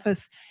General's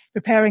office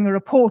preparing a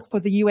report for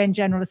the UN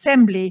General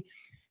Assembly,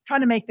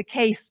 trying to make the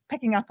case,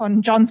 picking up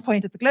on John's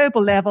point at the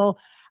global level,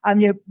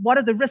 what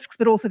are the risks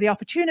but also the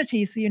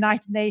opportunities for the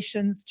United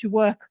Nations to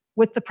work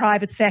with the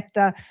private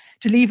sector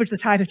to leverage the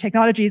type of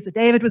technologies that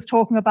David was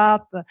talking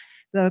about,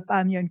 the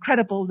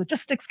incredible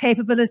logistics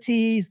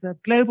capabilities, the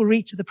global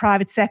reach of the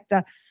private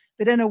sector,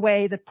 but in a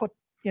way that put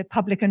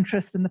public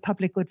interest and the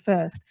public good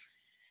first.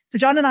 So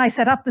John and I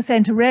set up the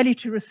center really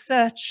to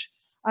research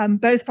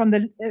both from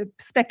the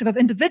perspective of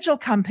individual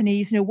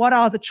companies, what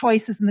are the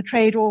choices and the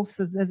trade-offs,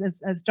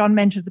 as John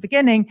mentioned at the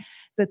beginning,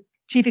 that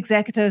chief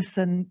executives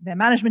and their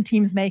management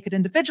teams make at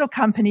individual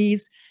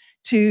companies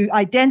to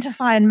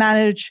identify and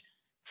manage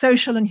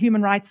social and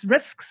human rights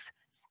risks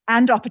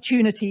and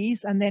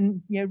opportunities, and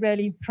then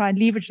really try and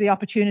leverage the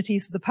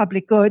opportunities for the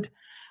public good,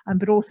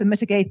 but also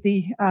mitigate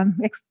the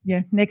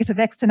negative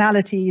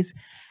externalities.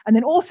 And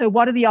then also,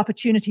 what are the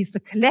opportunities for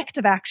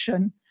collective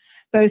action,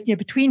 both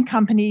between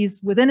companies,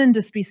 within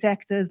industry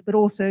sectors, but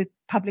also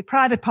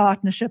public-private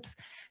partnerships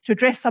to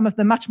address some of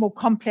the much more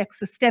complex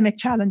systemic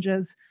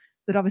challenges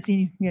that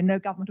obviously no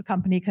government or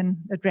company can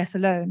address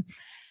alone.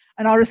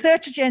 And our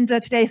research agenda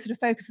today sort of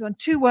focuses on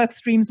two work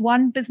streams.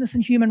 One, business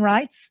and human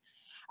rights.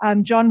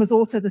 John was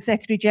also the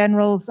Secretary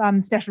General's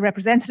Special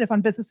Representative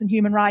on Business and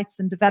Human Rights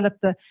and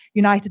developed the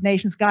United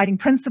Nations Guiding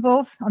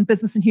Principles on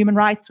Business and Human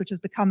Rights, which has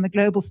become the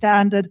global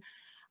standard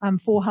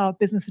for how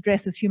business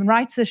addresses human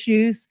rights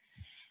issues.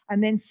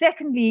 And then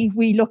secondly,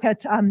 we look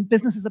at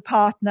business as a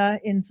partner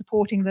in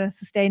supporting the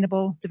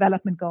Sustainable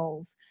Development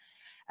Goals.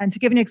 And to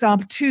give an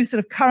example, two sort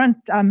of current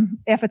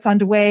efforts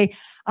underway,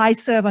 I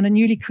serve on a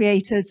newly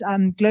created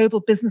Global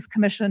Business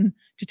Commission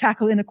to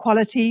tackle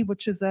inequality,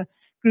 which is a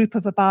group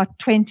of about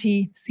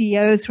 20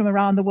 CEOs from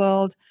around the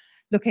world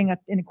looking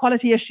at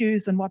inequality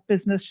issues and what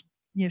business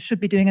should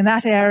be doing in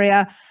that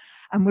area.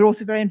 And we're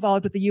also very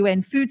involved with the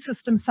UN Food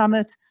System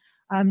Summit,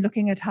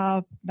 looking at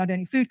how not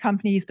only food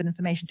companies, but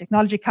information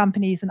technology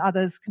companies and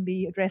others can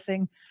be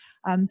addressing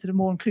sort of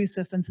more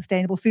inclusive and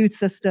sustainable food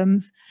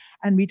systems.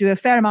 And we do a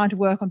fair amount of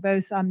work on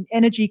both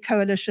energy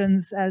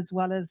coalitions as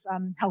well as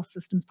health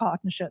systems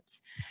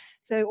partnerships.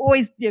 So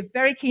always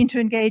very keen to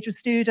engage with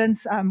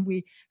students.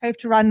 We hope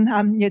to run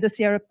this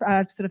year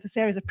sort of a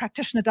series of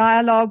practitioner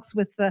dialogues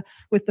with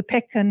the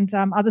PIC and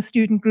other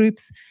student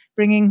groups,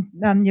 bringing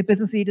your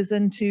business leaders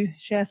in to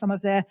share some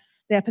of their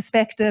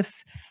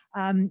perspectives,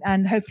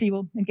 and hopefully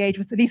we'll engage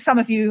with at least some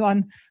of you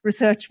on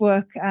research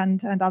work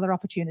and other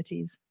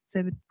opportunities.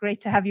 So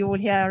great to have you all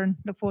here and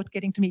look forward to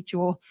getting to meet you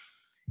all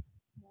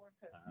more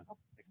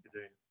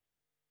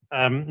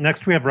in person.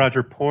 Next we have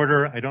Roger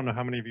Porter. I don't know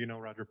how many of you know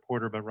Roger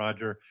Porter, but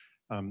Roger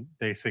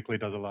basically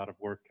does a lot of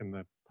work in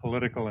the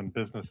political and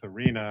business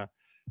arena.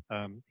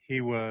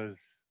 He was,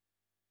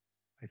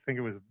 I think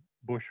it was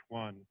Bush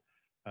 1,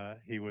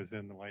 he was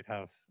in the White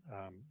House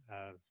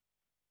as,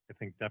 I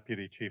think,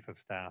 Deputy Chief of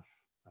Staff,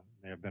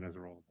 may have been his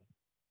role.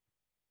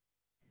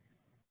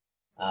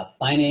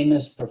 My name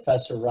is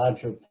Professor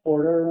Roger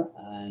Porter,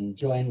 and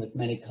join with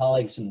many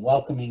colleagues in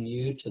welcoming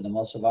you to the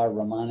Mosavar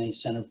Rahmani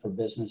Center for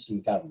Business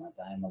and Government.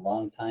 I am a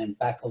longtime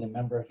faculty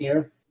member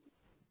here,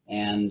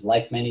 and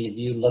like many of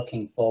you,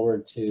 looking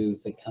forward to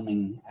the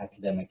coming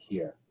academic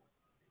year.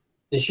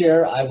 This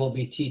year, I will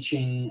be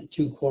teaching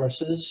two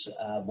courses,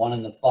 one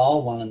in the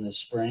fall, one in the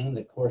spring.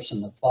 The course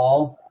in the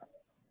fall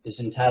is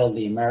entitled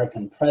The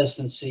American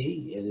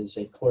Presidency. It is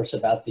a course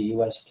about the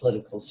US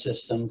political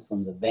system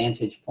from the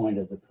vantage point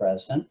of the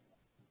president,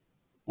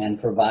 and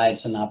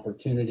provides an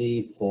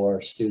opportunity for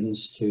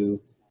students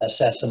to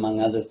assess, among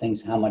other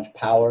things, how much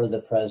power the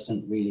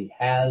president really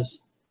has,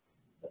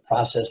 the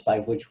process by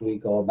which we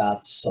go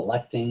about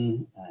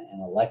selecting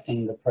and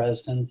electing the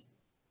president,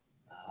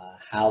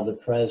 how the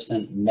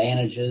president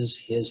manages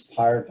his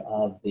part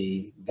of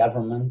the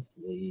government,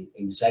 the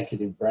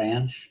executive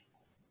branch,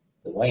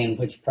 the way in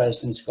which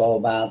presidents go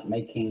about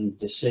making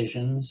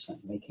decisions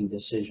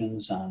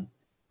on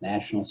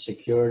national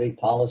security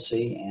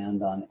policy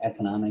and on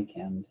economic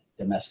and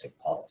domestic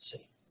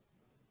policy.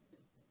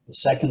 The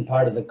second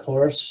part of the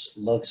course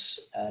looks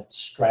at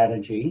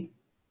strategy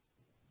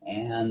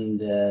and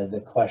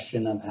the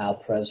question of how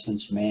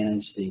presidents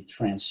manage the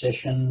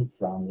transition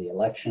from the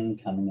election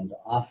coming into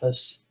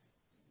office,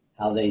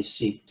 how they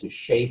seek to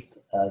shape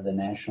the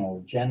national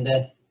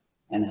agenda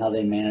and how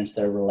they manage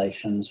their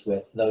relations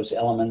with those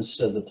elements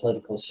of the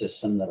political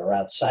system that are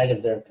outside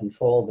of their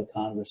control, the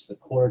Congress, the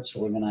courts,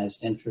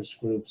 organized interest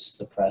groups,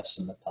 the press,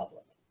 and the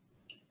public.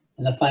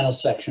 And the final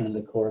section of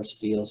the course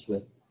deals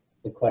with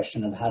the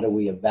question of how do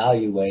we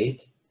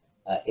evaluate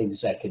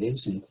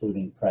executives,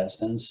 including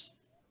presidents,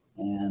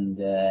 and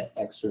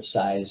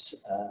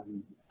exercise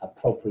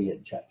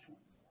appropriate judgment.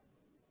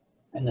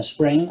 In the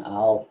spring,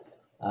 I'll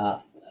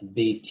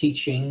be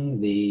teaching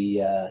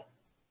the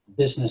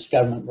business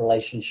government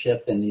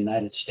relationship in the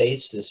United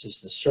States. This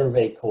is the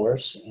survey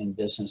course in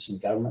business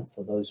and government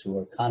for those who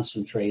are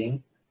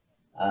concentrating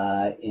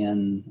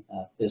in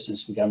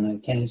business and government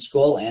at Kennedy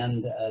School,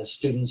 and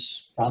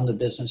students from the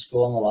business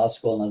school and the law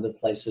school and other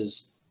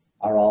places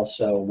are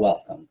also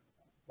welcome.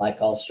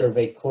 Like all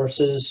survey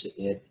courses,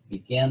 it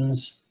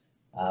begins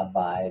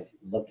by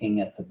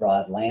looking at the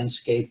broad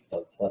landscape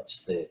of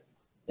what's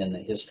in the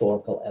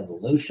historical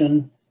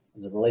evolution,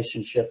 the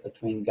relationship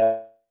between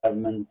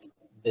government,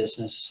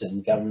 business,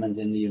 and government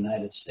in the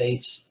United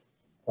States,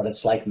 what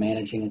it's like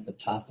managing at the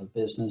top of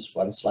business,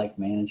 what it's like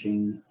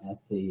managing at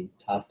the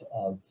top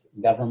of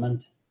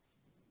government,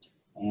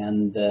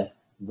 and the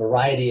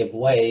variety of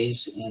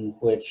ways in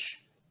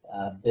which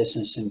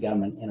business and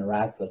government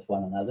interact with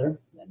one another.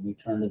 Then we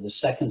turn to the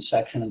second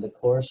section of the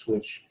course,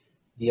 which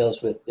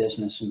deals with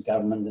business and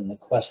government and the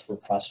quest for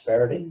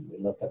prosperity. We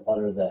look at what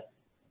are the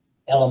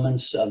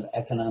elements of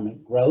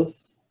economic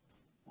growth.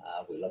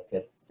 We look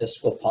at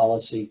fiscal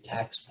policy,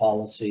 tax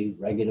policy,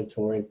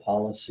 regulatory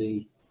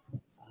policy,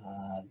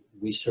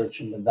 research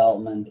and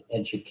development,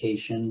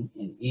 education.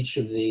 In each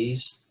of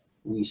these,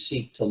 we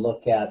seek to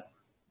look at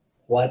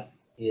what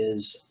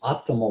is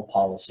optimal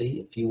policy.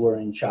 If you were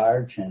in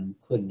charge and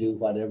could do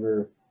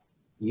whatever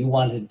you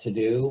wanted to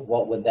do,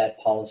 what would that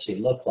policy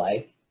look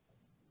like?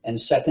 And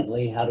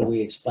secondly, how do we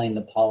explain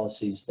the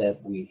policies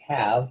that we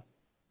have?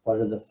 What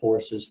are the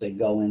forces that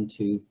go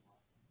into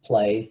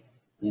play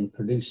in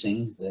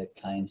producing the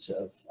kinds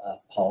of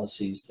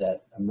policies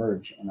that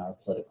emerge in our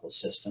political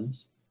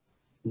systems?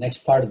 The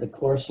next part of the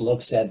course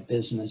looks at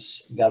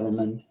business,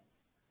 government,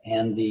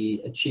 and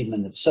the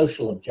achievement of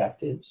social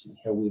objectives. And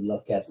here we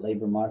look at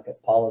labor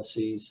market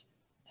policies,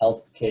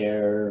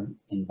 healthcare,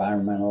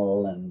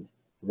 environmental, and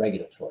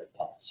regulatory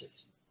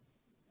policies.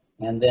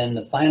 And then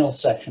the final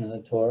section of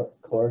the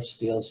course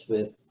deals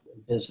with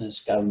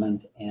business,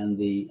 government, and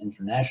the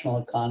international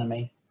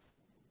economy.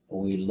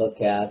 We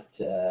look at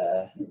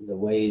the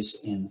ways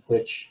in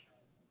which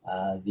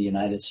the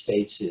United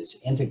States is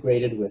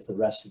integrated with the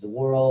rest of the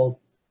world.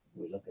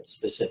 We look at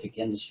specific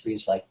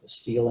industries like the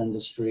steel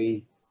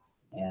industry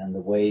and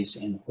the ways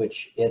in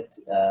which it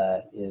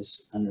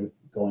is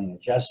undergoing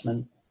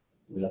adjustment.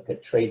 We look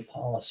at trade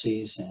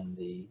policies and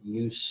the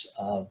use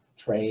of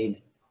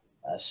trade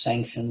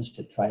sanctions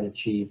to try to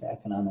achieve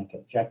economic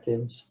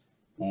objectives.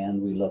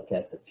 And we look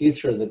at the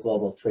future of the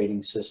global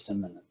trading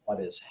system and what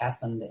has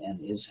happened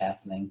and is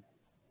happening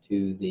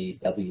to the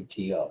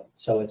WTO.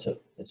 So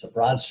it's a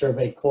broad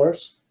survey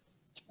course,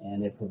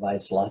 and it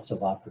provides lots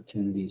of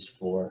opportunities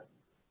for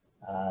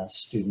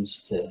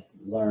students to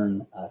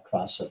learn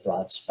across a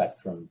broad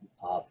spectrum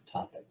of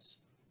topics.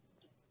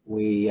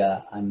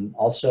 I'm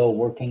also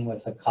working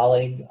with a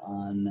colleague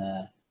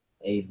on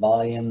a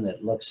volume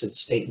that looks at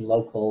state and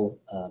local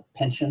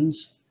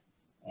pensions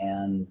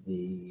and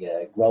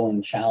the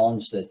growing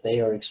challenge that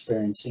they are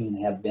experiencing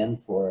and have been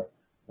for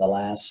the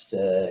last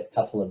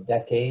couple of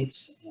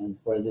decades, and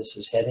where this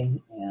is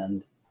heading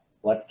and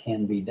what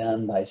can be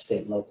done by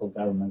state and local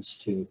governments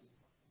to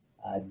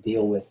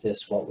deal with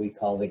this, what we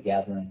call the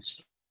gathering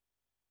storm.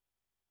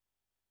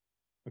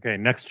 Okay,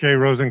 next, Jay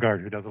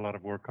Rosengard, who does a lot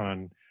of work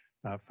on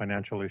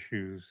financial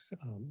issues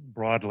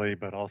broadly,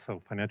 but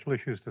also financial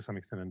issues to some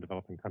extent in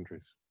developing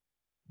countries.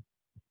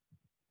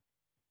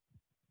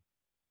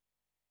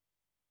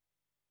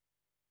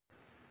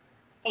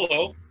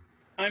 Hello,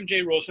 I'm Jay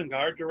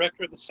Rosengard,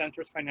 Director of the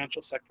Center's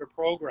Financial Sector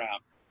Program.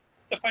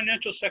 The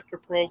Financial Sector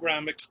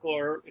Program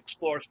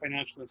explores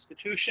financial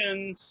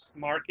institutions,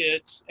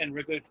 markets, and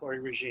regulatory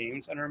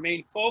regimes, and our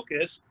main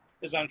focus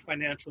is on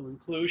financial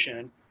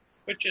inclusion,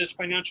 which is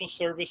financial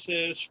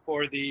services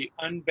for the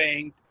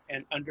unbanked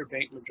and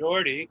underbanked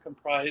majority,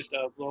 comprised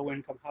of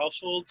low-income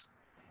households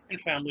and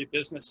family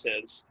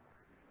businesses.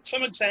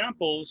 Some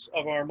examples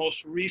of our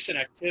most recent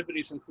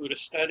activities include a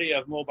study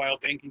of mobile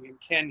banking in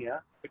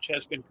Kenya, which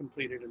has been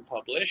completed and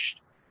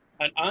published,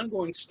 an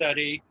ongoing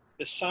study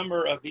this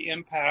summer of the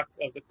impact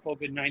of the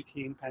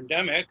COVID-19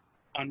 pandemic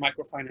on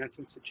microfinance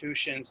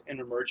institutions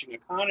in emerging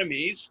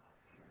economies,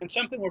 and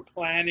something we're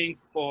planning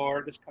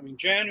for this coming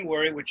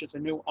January, which is a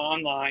new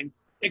online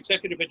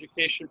executive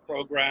education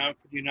program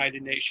for the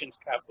United Nations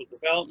Capital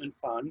Development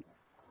Fund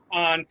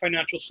on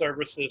financial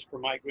services for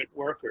migrant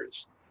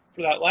workers.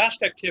 For that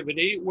last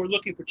activity, we're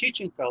looking for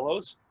teaching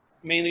fellows,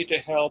 mainly to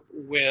help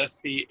with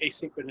the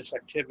asynchronous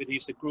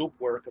activities, the group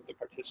work of the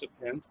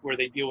participants, where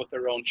they deal with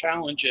their own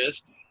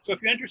challenges. So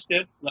if you're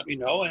interested, let me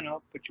know and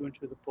I'll put you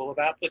into the pool of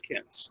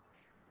applicants.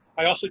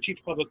 I also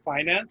teach public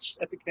finance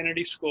at the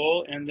Kennedy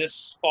School, and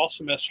this fall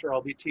semester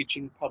I'll be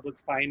teaching public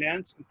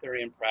finance in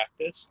theory and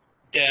practice,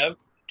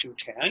 Dev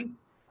 210.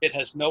 It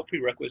has no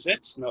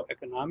prerequisites, no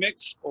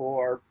economics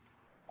or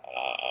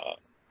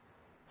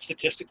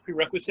statistics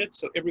prerequisites,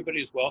 so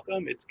everybody is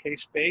welcome. It's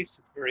case-based,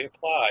 it's very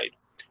applied.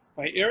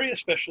 My area of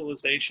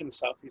specialization is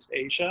Southeast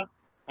Asia.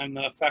 I'm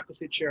the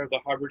faculty chair of the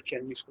Harvard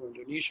Kennedy School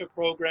Indonesia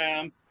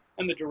program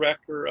and the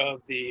director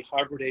of the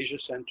Harvard Asia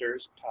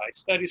Center's Thai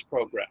Studies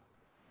program.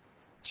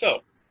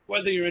 So,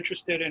 whether you're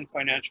interested in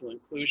financial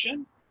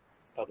inclusion,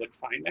 public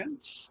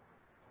finance,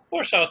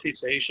 or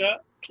Southeast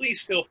Asia,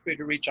 please feel free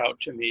to reach out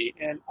to me.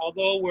 And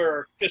although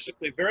we're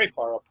physically very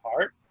far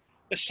apart,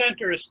 the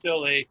center is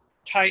still a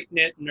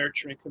tight-knit,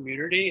 nurturing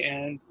community,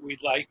 and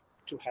we'd like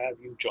to have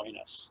you join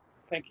us.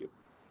 Thank you.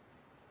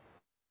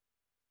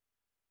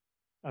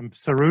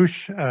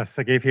 Sarush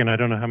Sagafian, I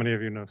don't know how many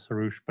of you know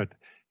Sarush, but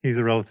he's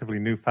a relatively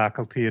new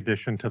faculty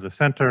addition to the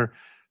center.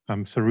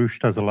 Sarush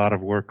does a lot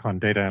of work on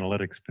data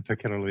analytics,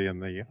 particularly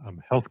in the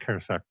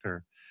healthcare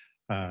sector.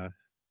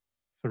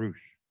 Sarush.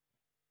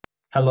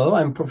 Hello,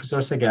 I'm Professor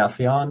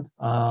Sagafian.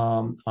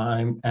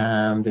 I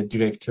am the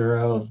director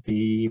of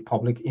the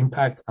Public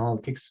Impact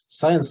Analytics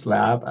Science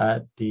Lab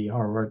at the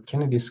Harvard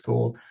Kennedy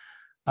School.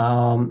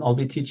 I'll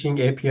be teaching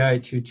API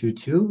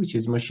 222, which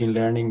is machine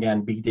learning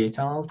and big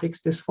data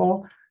analytics this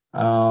fall.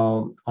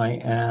 I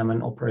am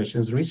an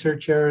operations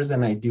researcher,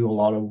 and I do a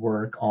lot of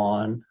work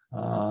on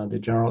the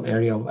general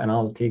area of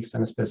analytics,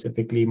 and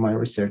specifically my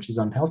research is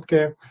on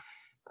healthcare.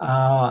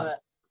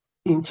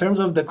 In terms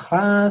of the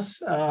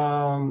class,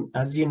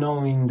 as you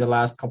know, in the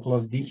last couple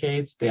of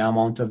decades, the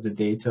amount of the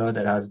data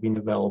that has been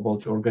available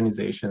to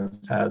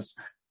organizations has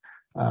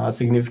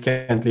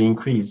significantly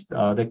increased.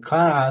 The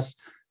class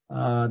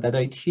that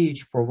I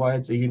teach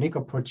provides a unique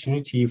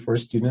opportunity for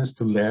students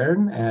to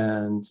learn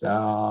and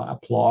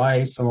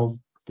apply some of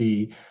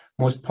the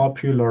most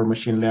popular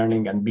machine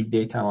learning and big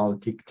data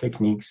analytic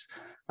techniques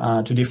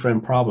to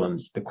different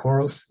problems. The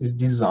course is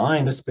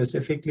designed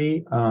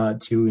specifically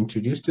to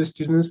introduce to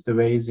students the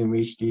ways in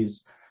which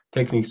these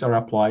techniques are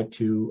applied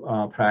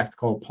to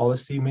practical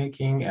policy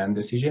making and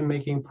decision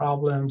making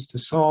problems to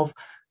solve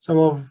some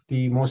of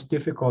the most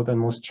difficult and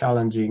most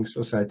challenging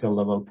societal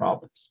level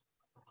problems.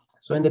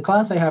 So in the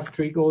class, I have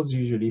three goals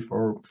usually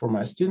for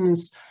my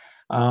students.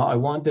 I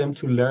want them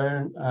to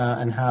learn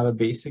and have a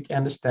basic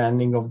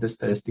understanding of the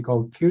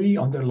statistical theory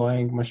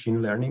underlying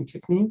machine learning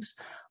techniques.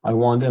 I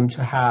want them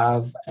to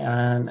have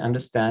an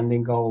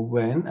understanding of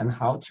when and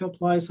how to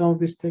apply some of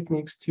these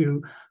techniques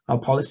to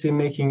policy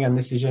making and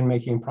decision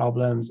making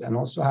problems, and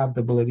also have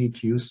the ability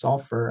to use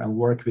software and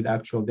work with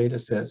actual data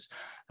sets,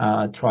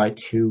 try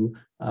to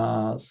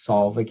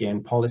solve,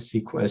 again, policy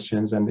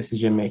questions and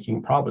decision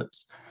making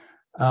problems.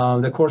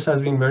 The course has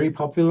been very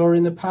popular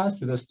in the past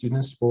with the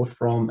students both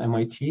from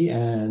MIT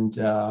and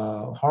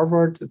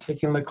Harvard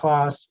taking the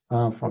class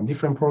from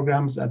different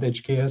programs at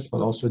HKS,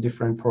 but also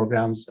different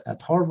programs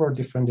at Harvard,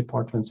 different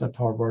departments at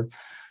Harvard.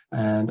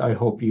 And I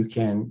hope you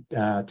can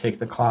take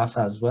the class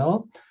as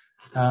well.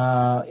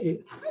 I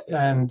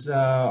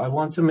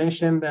want to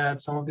mention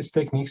that some of these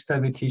techniques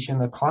that we teach in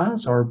the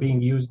class are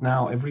being used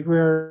now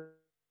everywhere.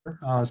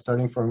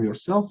 Starting from your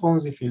cell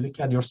phones. If you look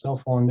at your cell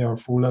phone, they are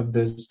full of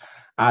these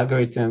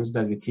algorithms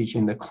that we teach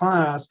in the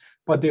class,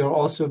 but they are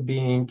also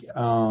being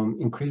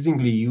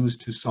increasingly used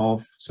to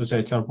solve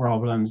societal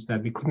problems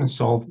that we couldn't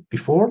solve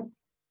before.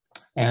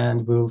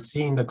 And we'll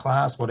see in the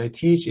class what I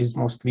teach is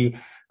mostly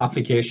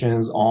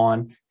applications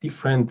on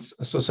different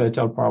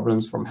societal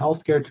problems, from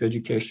healthcare to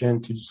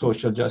education to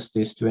social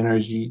justice to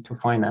energy to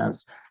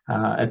finance,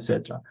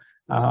 etc.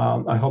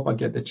 I hope I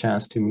get the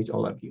chance to meet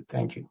all of you.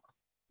 Thank you.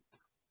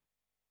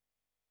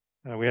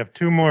 We have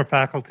two more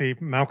faculty.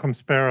 Malcolm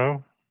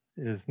Sparrow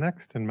is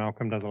next, and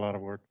Malcolm does a lot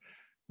of work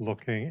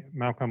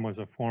Malcolm was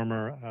a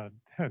former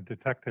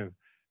detective,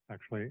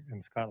 actually,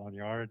 in Scotland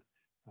Yard.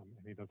 And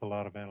he does a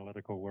lot of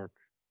analytical work,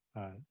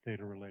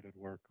 data-related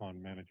work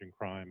on managing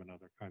crime and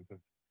other kinds of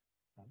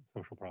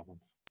social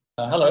problems.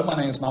 Hello, my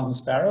name is Malcolm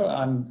Sparrow.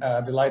 I'm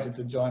delighted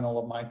to join all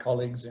of my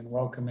colleagues in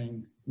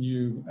welcoming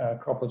new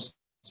crop of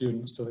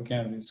students to the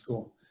Kennedy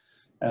School.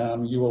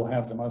 You will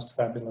have the most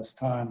fabulous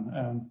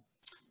time.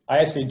 I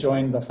actually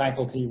joined the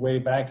faculty way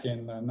back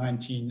in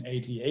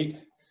 1988.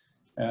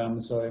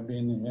 So I've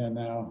been here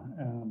now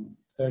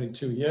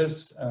 32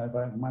 years,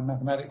 if my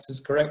mathematics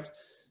is correct.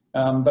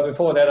 But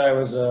before that, I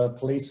was a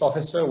police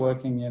officer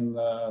working in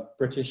the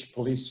British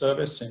Police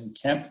Service in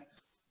Kent.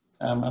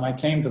 And I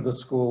came to the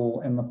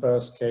school in the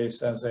first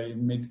case as a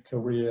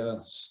mid-career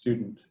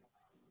student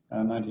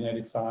in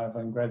 1985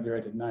 and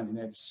graduated in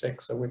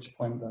 1986, at which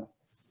point the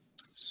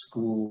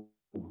school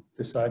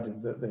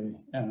decided that they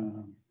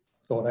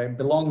thought I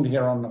belonged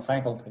here on the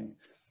faculty.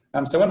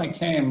 So when I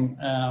came,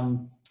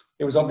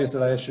 it was obvious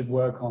that I should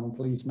work on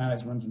police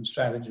management and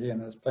strategy, and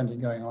there's plenty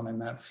going on in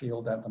that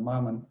field at the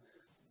moment.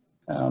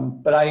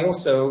 But I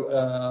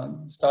also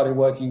started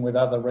working with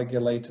other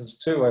regulators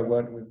too. I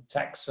worked with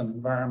tax and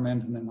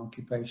environment and then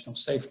occupational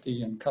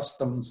safety and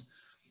customs.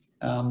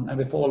 And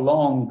before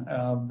long,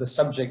 the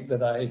subject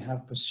that I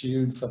have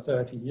pursued for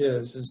 30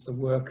 years is the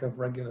work of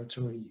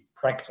regulatory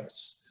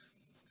practice.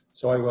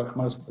 So I work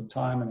most of the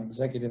time in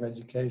executive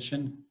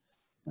education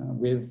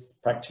with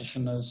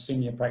practitioners,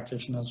 senior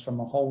practitioners from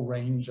a whole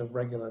range of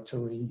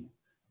regulatory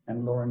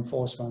and law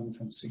enforcement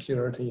and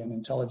security and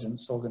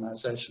intelligence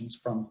organizations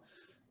from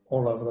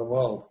all over the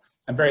world.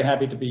 I'm very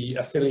happy to be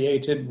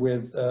affiliated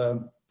with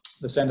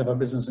the Center for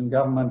Business and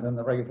Government and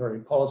the Regulatory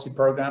Policy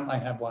Program. I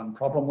have one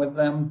problem with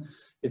them.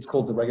 It's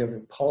called the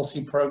Regulatory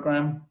Policy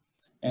Program,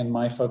 and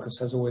my focus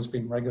has always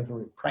been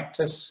regulatory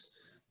practice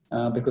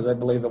because I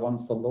believe that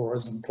once the law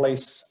is in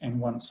place and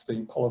once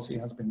the policy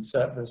has been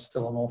set, there's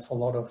still an awful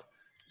lot of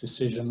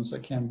decisions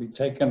that can be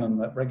taken,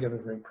 and that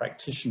regulatory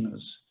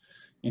practitioners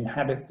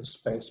inhabit the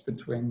space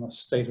between the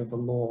state of the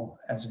law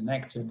as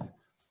enacted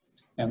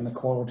and the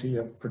quality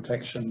of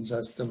protections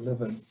as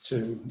delivered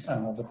to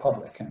the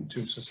public and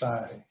to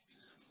society.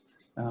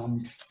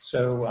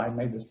 So I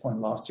made this point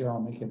last year,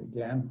 I'll make it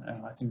again.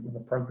 I think that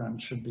the program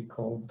should be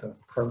called the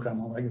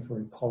Program on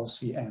Regulatory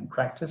Policy and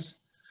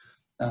Practice.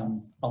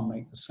 I'll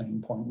make the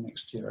same point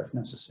next year if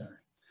necessary.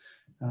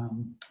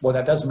 What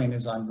that does mean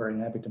is I'm very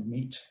happy to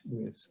meet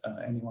with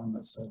anyone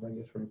that's a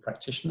regulatory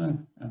practitioner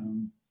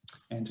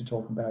and to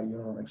talk about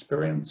your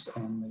experience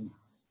and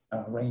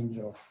the range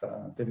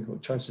of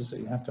difficult choices that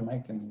you have to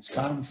make in these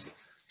times.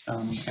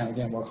 And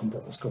again, welcome to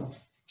the school.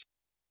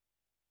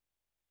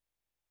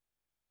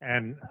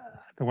 And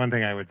the one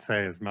thing I would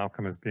say is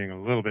Malcolm is being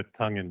a little bit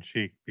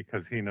tongue-in-cheek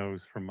because he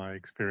knows from my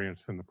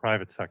experience in the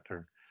private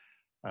sector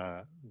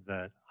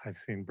that I've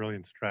seen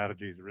brilliant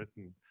strategies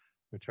written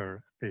which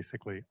are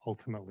basically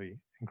ultimately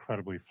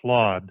incredibly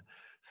flawed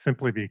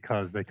simply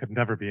because they could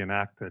never be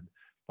enacted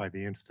by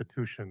the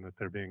institution that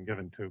they're being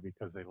given to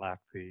because they lack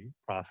the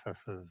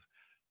processes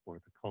or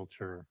the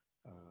culture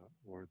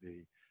or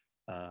the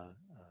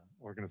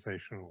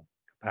organizational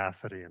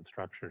capacity and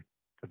structure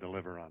to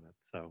deliver on it.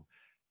 So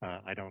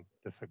I don't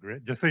disagree.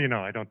 Just so you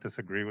know, I don't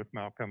disagree with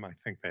Malcolm. I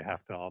think they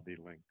have to all be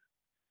linked.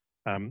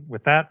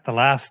 With that, the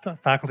last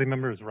faculty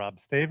member is Rob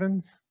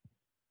Stavens.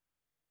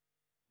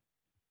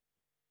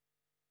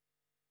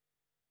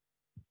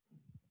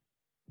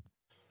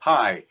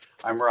 Hi,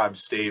 I'm Rob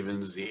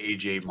Stavens, the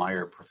A.J.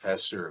 Meyer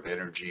Professor of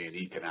Energy and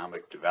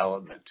Economic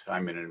Development.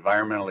 I'm an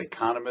environmental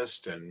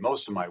economist, and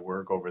most of my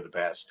work over the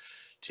past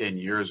 10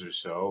 years or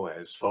so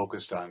has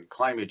focused on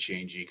climate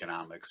change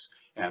economics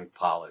and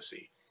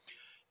policy.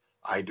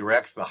 I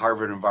direct the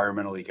Harvard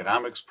Environmental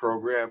Economics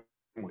Program,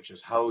 which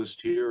is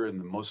housed here in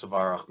the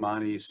Mossavar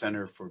Rahmani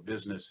Center for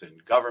Business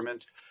and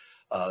Government.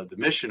 The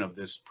mission of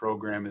this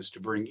program is to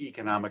bring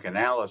economic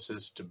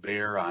analysis to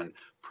bear on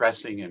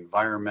pressing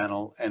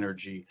environmental,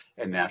 energy,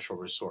 and natural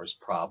resource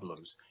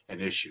problems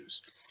and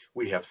issues.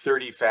 We have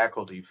 30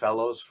 faculty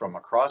fellows from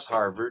across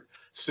Harvard,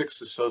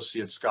 6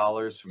 associate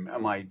scholars from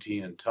MIT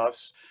and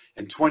Tufts,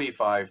 and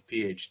 25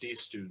 PhD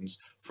students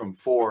from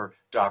 4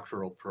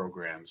 doctoral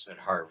programs at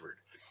Harvard.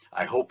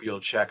 I hope you'll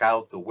check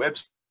out the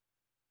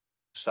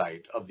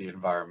website of the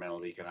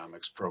Environmental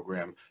Economics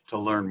Program to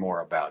learn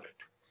more about it.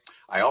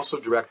 I also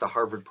direct the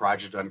Harvard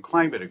Project on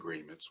Climate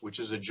Agreements, which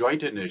is a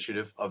joint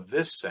initiative of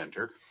this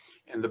center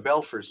and the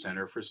Belfer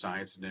Center for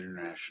Science and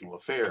International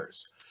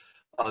Affairs.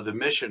 The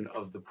mission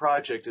of the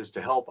project is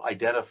to help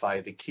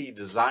identify the key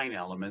design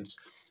elements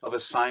of a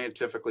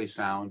scientifically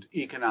sound,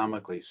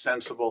 economically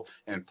sensible,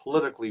 and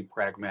politically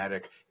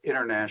pragmatic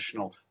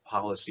international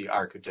policy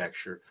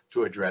architecture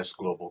to address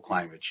global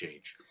climate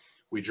change.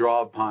 We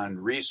draw upon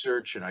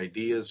research and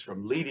ideas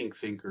from leading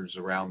thinkers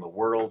around the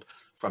world,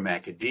 from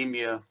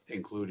academia,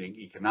 including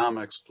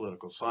economics,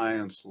 political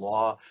science,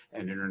 law,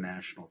 and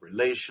international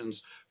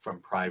relations, from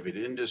private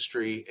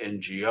industry,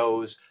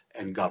 NGOs,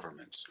 and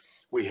governments.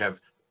 We have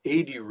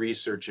 80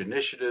 research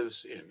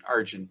initiatives in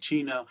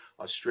Argentina,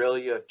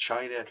 Australia,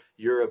 China,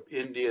 Europe,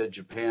 India,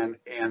 Japan,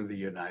 and the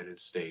United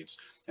States.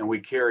 And we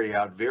carry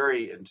out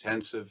very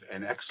intensive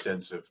and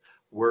extensive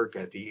work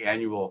at the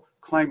annual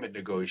climate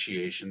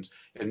negotiations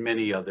and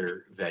many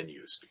other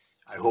venues.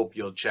 I hope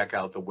you'll check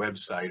out the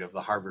website of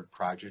the Harvard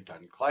Project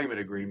on Climate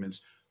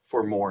Agreements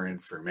for more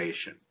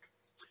information.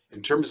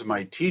 In terms of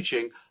my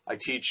teaching, I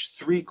teach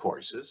 3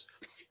 courses: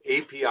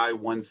 API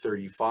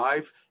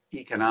 135,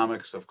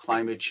 Economics of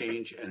Climate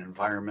Change and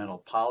Environmental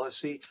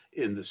Policy,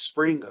 in the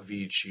spring of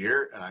each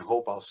year, and I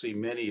hope I'll see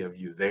many of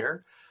you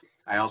there.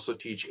 I also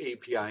teach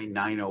API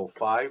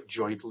 905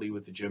 jointly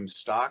with Jim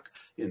Stock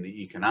in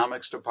the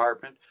Economics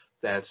Department.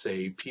 That's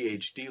a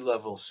PhD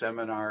level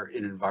seminar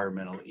in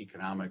environmental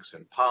economics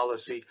and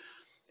policy.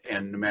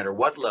 And no matter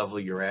what level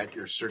you're at,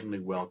 you're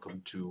certainly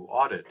welcome to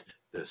audit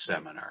the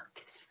seminar.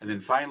 And then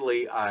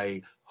finally,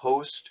 I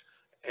host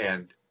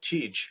and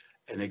teach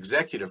an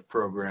executive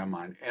program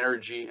on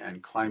energy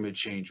and climate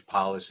change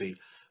policy,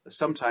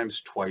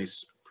 sometimes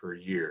twice per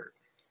year.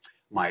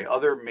 My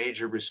other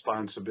major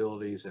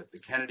responsibilities at the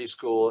Kennedy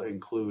School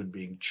include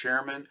being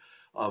chairman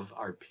of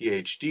our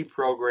PhD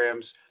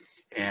programs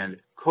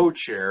and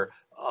co-chair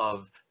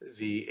of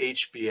the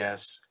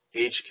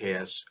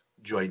HBS-HKS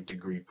Joint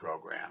Degree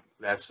Program.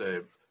 That's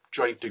a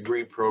joint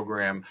degree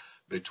program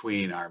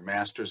between our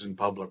Masters in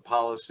Public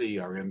Policy,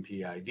 our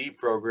MPID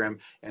program,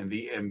 and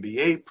the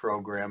MBA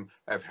program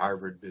at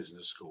Harvard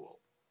Business School.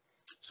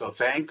 So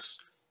thanks.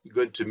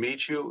 Good to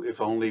meet you,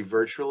 if only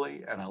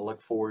virtually, and I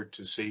look forward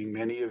to seeing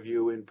many of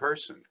you in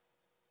person.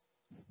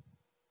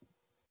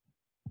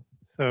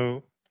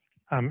 So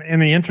in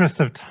the interest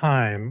of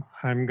time,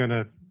 I'm going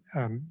to,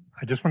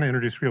 I just want to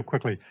introduce real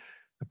quickly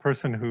the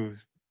person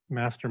who's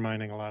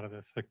masterminding a lot of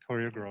this,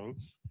 Victoria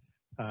Groves.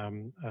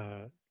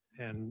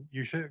 And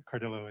you should,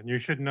 Cardillo, and you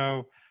should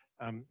know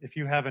if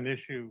you have an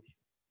issue,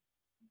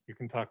 you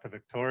can talk to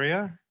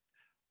Victoria.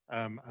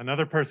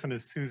 Another person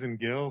is Susan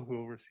Gill, who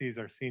oversees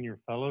our Senior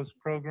Fellows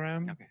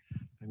Program,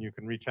 and you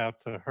can reach out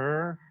to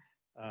her.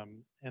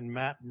 And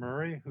Matt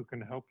Murray, who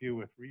can help you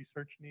with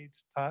research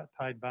needs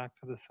tied back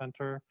to the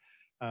center.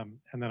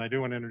 And then I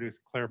do want to introduce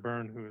Claire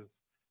Byrne, who is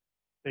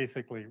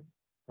basically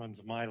runs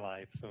my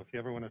life. So if you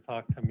ever want to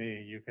talk to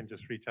me, you can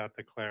just reach out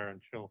to Claire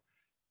and she'll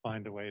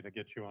find a way to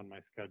get you on my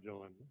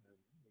schedule and we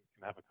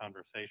can have a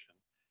conversation.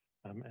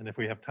 And if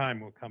we have time,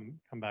 we'll come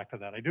back to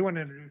that. I do want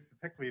to introduce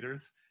the PIC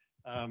leaders.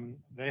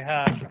 They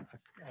have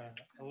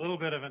a little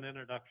bit of an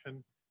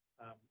introduction.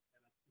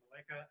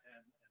 Malika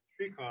and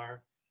Shrikar,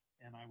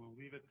 and I will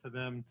leave it to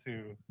them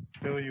to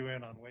fill you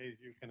in on ways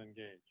you can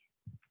engage.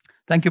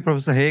 Thank you,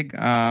 Professor Haig.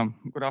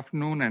 Good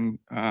afternoon and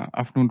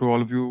afternoon to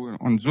all of you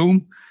on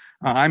Zoom.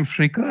 I'm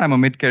Shrikar. I'm a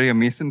Mid-Career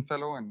Mason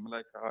Fellow, and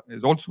Malika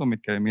is also a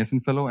Mid-Career Mason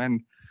Fellow.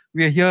 And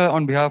we are here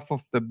on behalf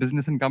of the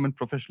Business and Government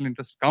Professional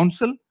Interest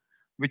Council,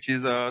 which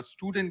is a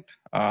student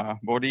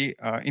body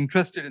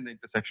interested in the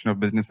intersection of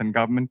business and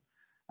government.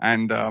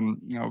 And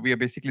we are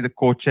basically the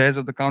co-chairs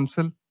of the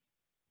council.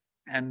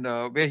 And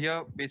we're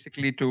here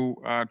basically to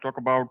talk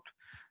about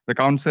the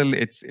council,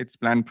 its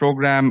planned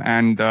program,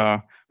 and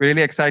we're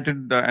really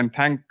excited and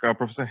thank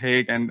Professor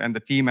Haig and the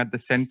team at the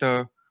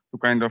center to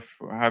kind of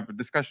have a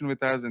discussion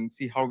with us and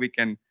see how we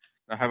can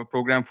have a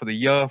program for the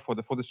year for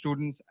the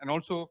students, and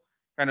also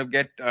kind of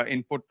get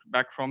input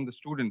back from the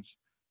students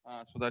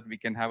so that we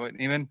can have an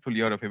eventful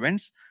year of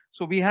events.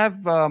 So we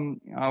have I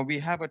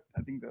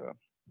think the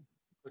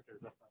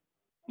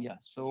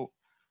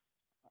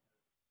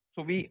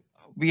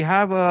we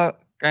have a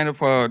kind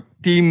of a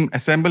team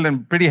assembled,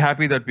 and pretty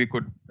happy that we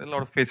could, a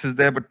lot of faces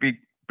there, but we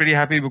pretty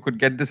happy we could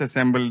get this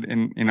assembled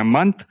in a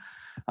month.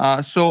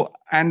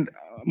 And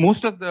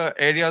most of the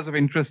areas of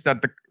interest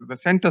that the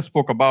center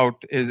spoke about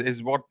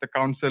is what the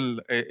council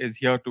is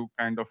here to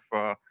kind of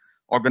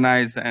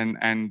organize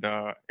and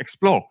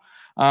explore.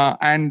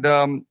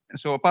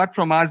 So apart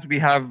from us, we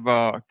have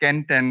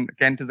Kent, and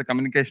Kent is the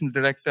communications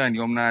director and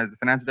Yomna is the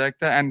finance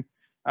director. And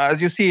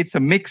as you see, it's a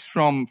mix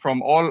from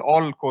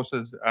all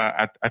courses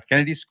at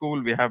Kennedy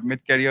School. We have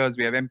mid-careers,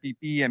 we have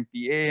MPP,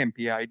 MPA,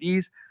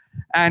 MPIDs.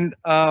 And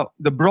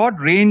the broad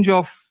range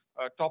of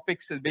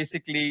topics is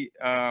basically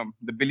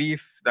the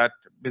belief that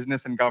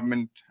business and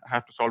government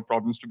have to solve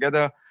problems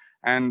together,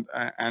 and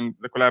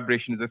the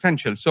collaboration is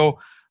essential. So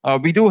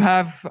we do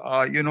have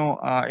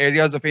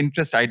areas of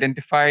interest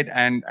identified,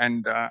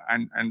 and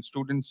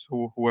students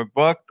who have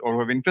worked or who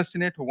have interest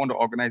in it, who want to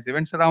organize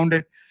events around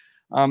it.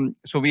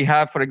 So we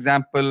have, for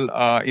example,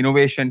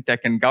 innovation, tech,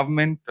 and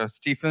government,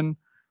 Stephen,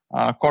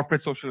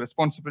 corporate social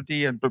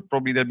responsibility, and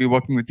probably they'll be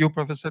working with you,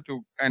 Professor,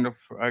 to kind of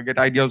get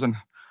ideas on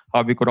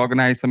how we could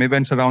organize some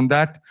events around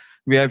that.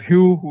 We have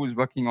Hugh, who is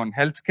working on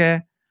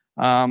healthcare,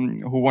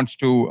 who wants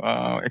to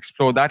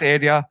explore that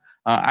area.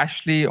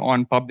 Ashley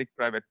on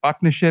public-private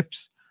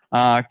partnerships,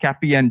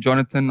 Cappy and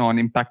Jonathan on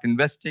impact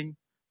investing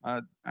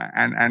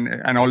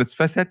and all its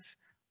facets.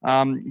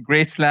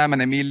 Grace Lam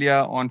and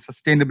Amelia on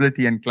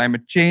sustainability and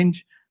climate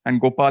change, and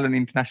Gopal on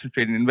international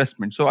trade and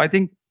investment. So I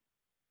think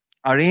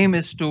our aim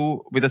is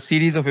to, with a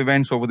series of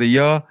events over the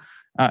year,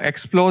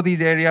 explore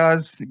these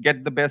areas,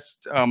 get the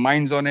best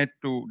minds on it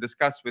to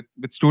discuss with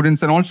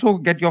students, and also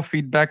get your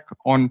feedback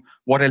on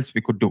what else we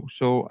could do.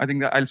 So I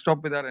think that I'll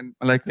stop with that, and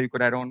Malika, you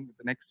could add on with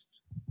the next.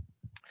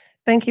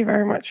 Thank you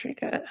very much,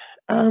 Rika.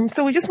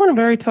 So we just want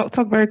to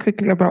talk very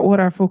quickly about what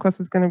our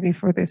focus is going to be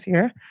for this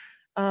year.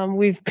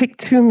 We've picked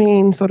two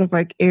main sort of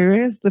like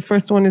areas. The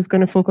first one is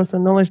going to focus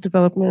on knowledge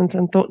development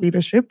and thought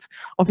leadership,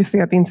 obviously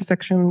at the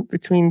intersection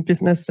between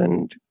business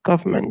and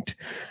government.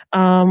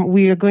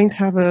 We are going to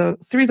have a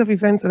series of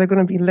events that are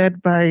going to be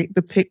led by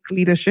the PIC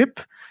leadership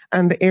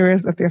and the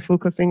areas that they're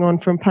focusing on,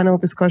 from panel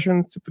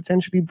discussions to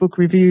potentially book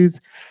reviews,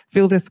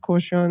 field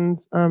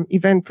excursions,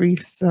 event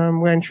briefs.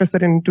 We're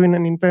interested in doing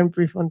an event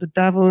brief on the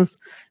Davos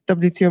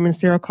WTO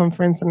Ministerial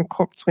Conference and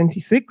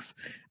COP26.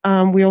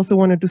 We also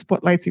want to do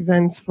spotlight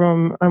events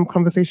from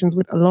conversations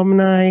with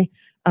alumni,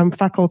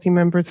 faculty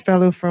members,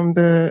 fellow from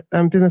the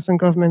Business and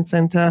Government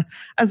Center,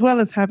 as well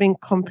as having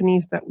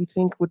companies that we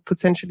think would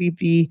potentially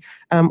be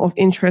of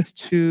interest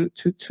to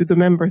the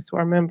members, to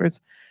our members.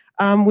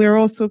 We're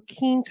also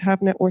keen to have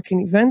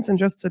networking events, and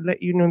just to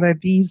let you know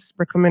that these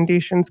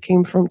recommendations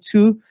came from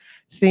two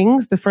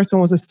things. The first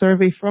one was a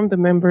survey from the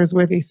members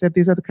where they said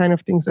these are the kind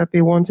of things that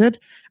they wanted.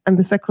 And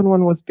the second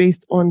one was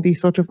based on the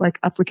sort of like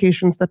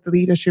applications that the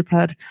leadership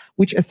had,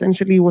 which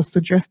essentially was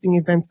suggesting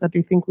events that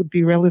they think would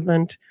be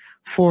relevant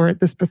for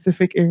the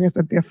specific areas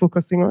that they're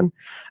focusing on.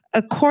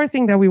 A core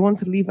thing that we want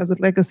to leave as a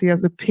legacy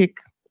as a PIC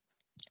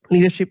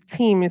leadership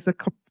team is a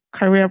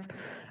career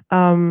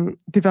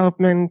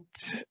development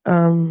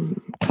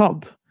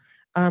club.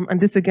 And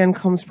this again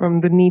comes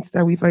from the needs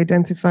that we've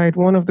identified.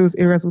 One of those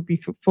areas would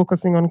be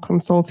focusing on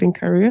consulting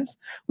careers.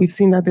 We've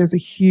seen that there's a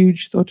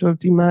huge sort of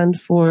demand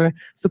for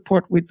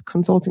support with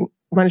consulting,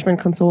 management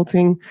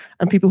consulting,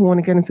 and people who want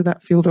to get into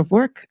that field of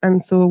work.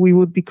 And so we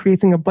would be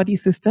creating a buddy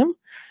system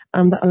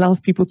that allows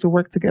people to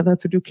work together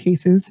to do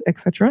cases,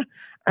 etc.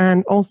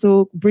 And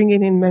also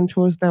bringing in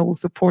mentors that will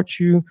support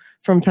you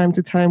from time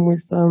to time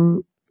with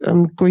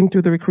going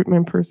through the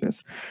recruitment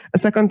process. A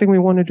second thing we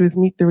want to do is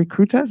meet the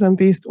recruiters, and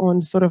based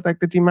on sort of like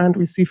the demand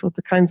we see for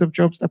the kinds of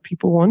jobs that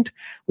people want,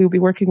 we'll be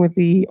working with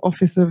the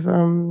Office of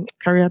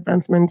Career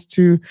Advancement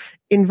to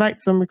invite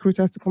some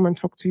recruiters to come and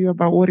talk to you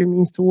about what it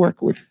means to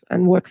work with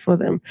and work for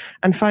them.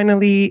 And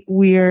finally,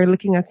 we are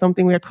looking at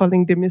something we are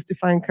calling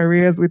demystifying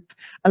careers with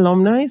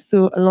alumni.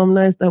 So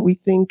alumni that we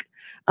think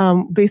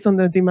based on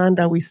the demand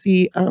that we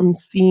see,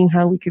 seeing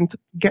how we can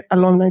get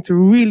alumni to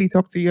really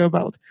talk to you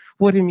about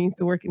what it means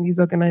to work in these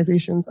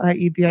organizations,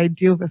 i.e. the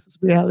ideal versus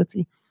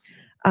reality.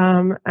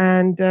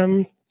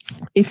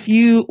 If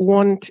you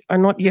are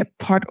not yet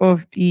part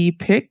of the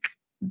PIC,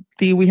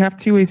 we have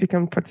two ways you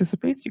can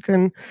participate. You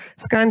can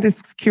scan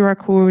this QR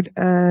code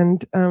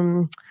and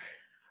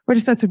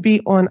register to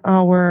be on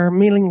our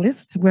mailing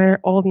list where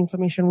all the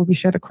information will be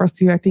shared across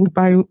to you, I think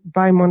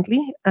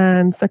bi-monthly.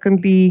 And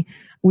secondly,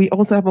 we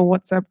also have a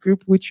WhatsApp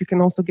group, which you can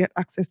also get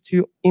access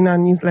to in our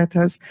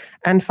newsletters.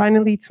 And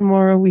finally,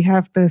 tomorrow we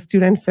have the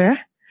student fair,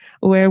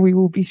 where we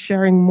will be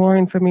sharing more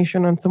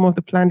information on some of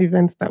the planned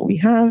events that we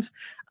have.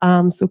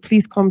 So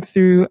please come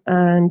through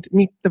and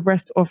meet the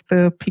rest of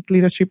the PIC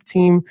leadership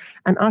team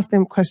and ask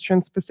them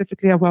questions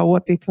specifically about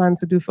what they plan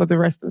to do for the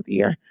rest of the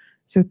year.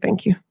 So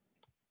thank you.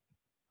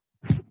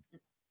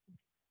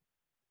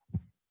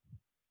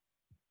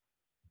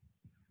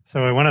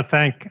 So I want to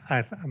thank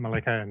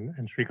Malika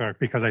and Shrikar,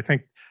 because I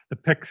think the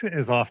PIC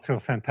is off to a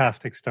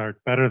fantastic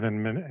start, better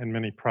than in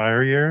many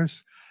prior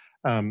years.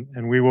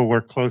 And we will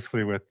work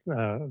closely with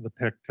the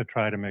PIC to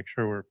try to make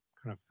sure we're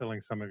kind of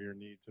filling some of your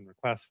needs and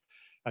requests.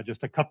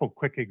 Just a couple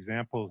quick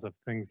examples of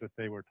things that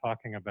they were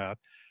talking about.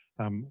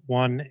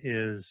 One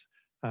is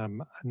a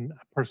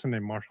person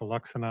named Marshall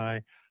Lux and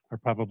I are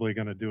probably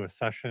going to do a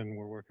session.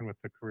 We're working with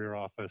the career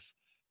office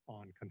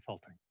on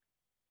consulting,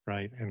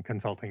 right? And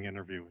consulting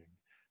interviewing.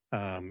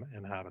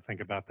 And how to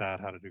think about that,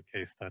 how to do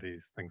case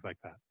studies, things like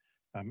that.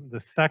 The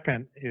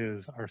second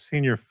is our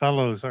senior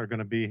fellows are going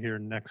to be here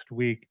next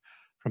week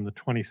from the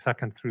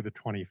 22nd through the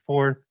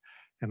 24th.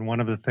 And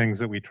one of the things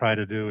that we try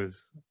to do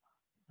is,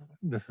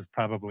 this is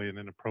probably an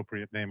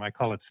inappropriate name, I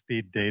call it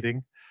speed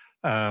dating,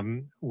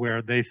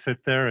 where they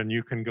sit there and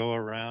you can go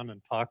around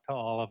and talk to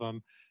all of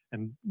them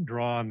and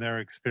draw on their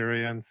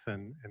experience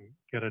and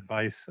get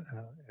advice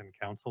and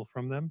counsel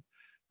from them,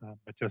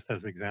 but just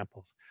as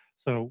examples.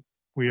 So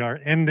we are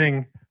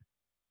ending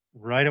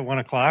right at 1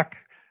 o'clock.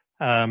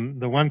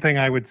 The one thing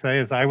I would say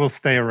is I will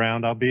stay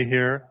around. I'll be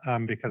here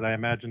because I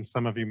imagine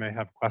some of you may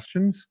have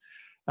questions.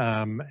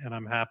 And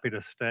I'm happy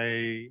to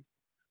stay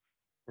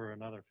for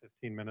another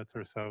 15 minutes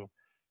or so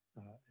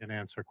and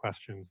answer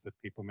questions that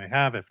people may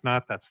have. If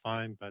not, that's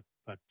fine, but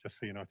just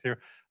so you know it's here.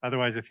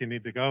 Otherwise, if you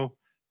need to go,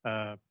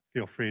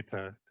 feel free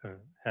to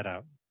head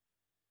out.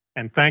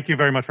 And thank you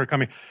very much for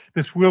coming.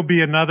 This will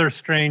be another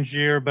strange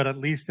year, but at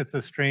least it's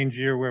a strange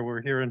year where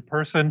we're here in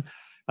person,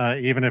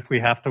 even if we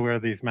have to wear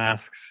these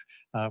masks,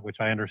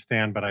 which I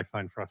understand, but I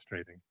find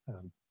frustrating.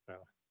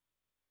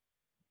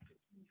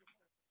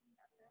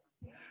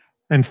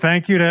 And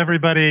thank you to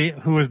everybody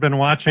who has been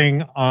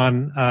watching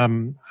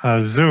on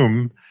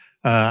Zoom.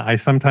 I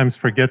sometimes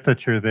forget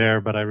that you're there,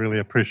 but I really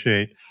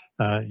appreciate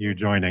you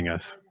joining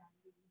us.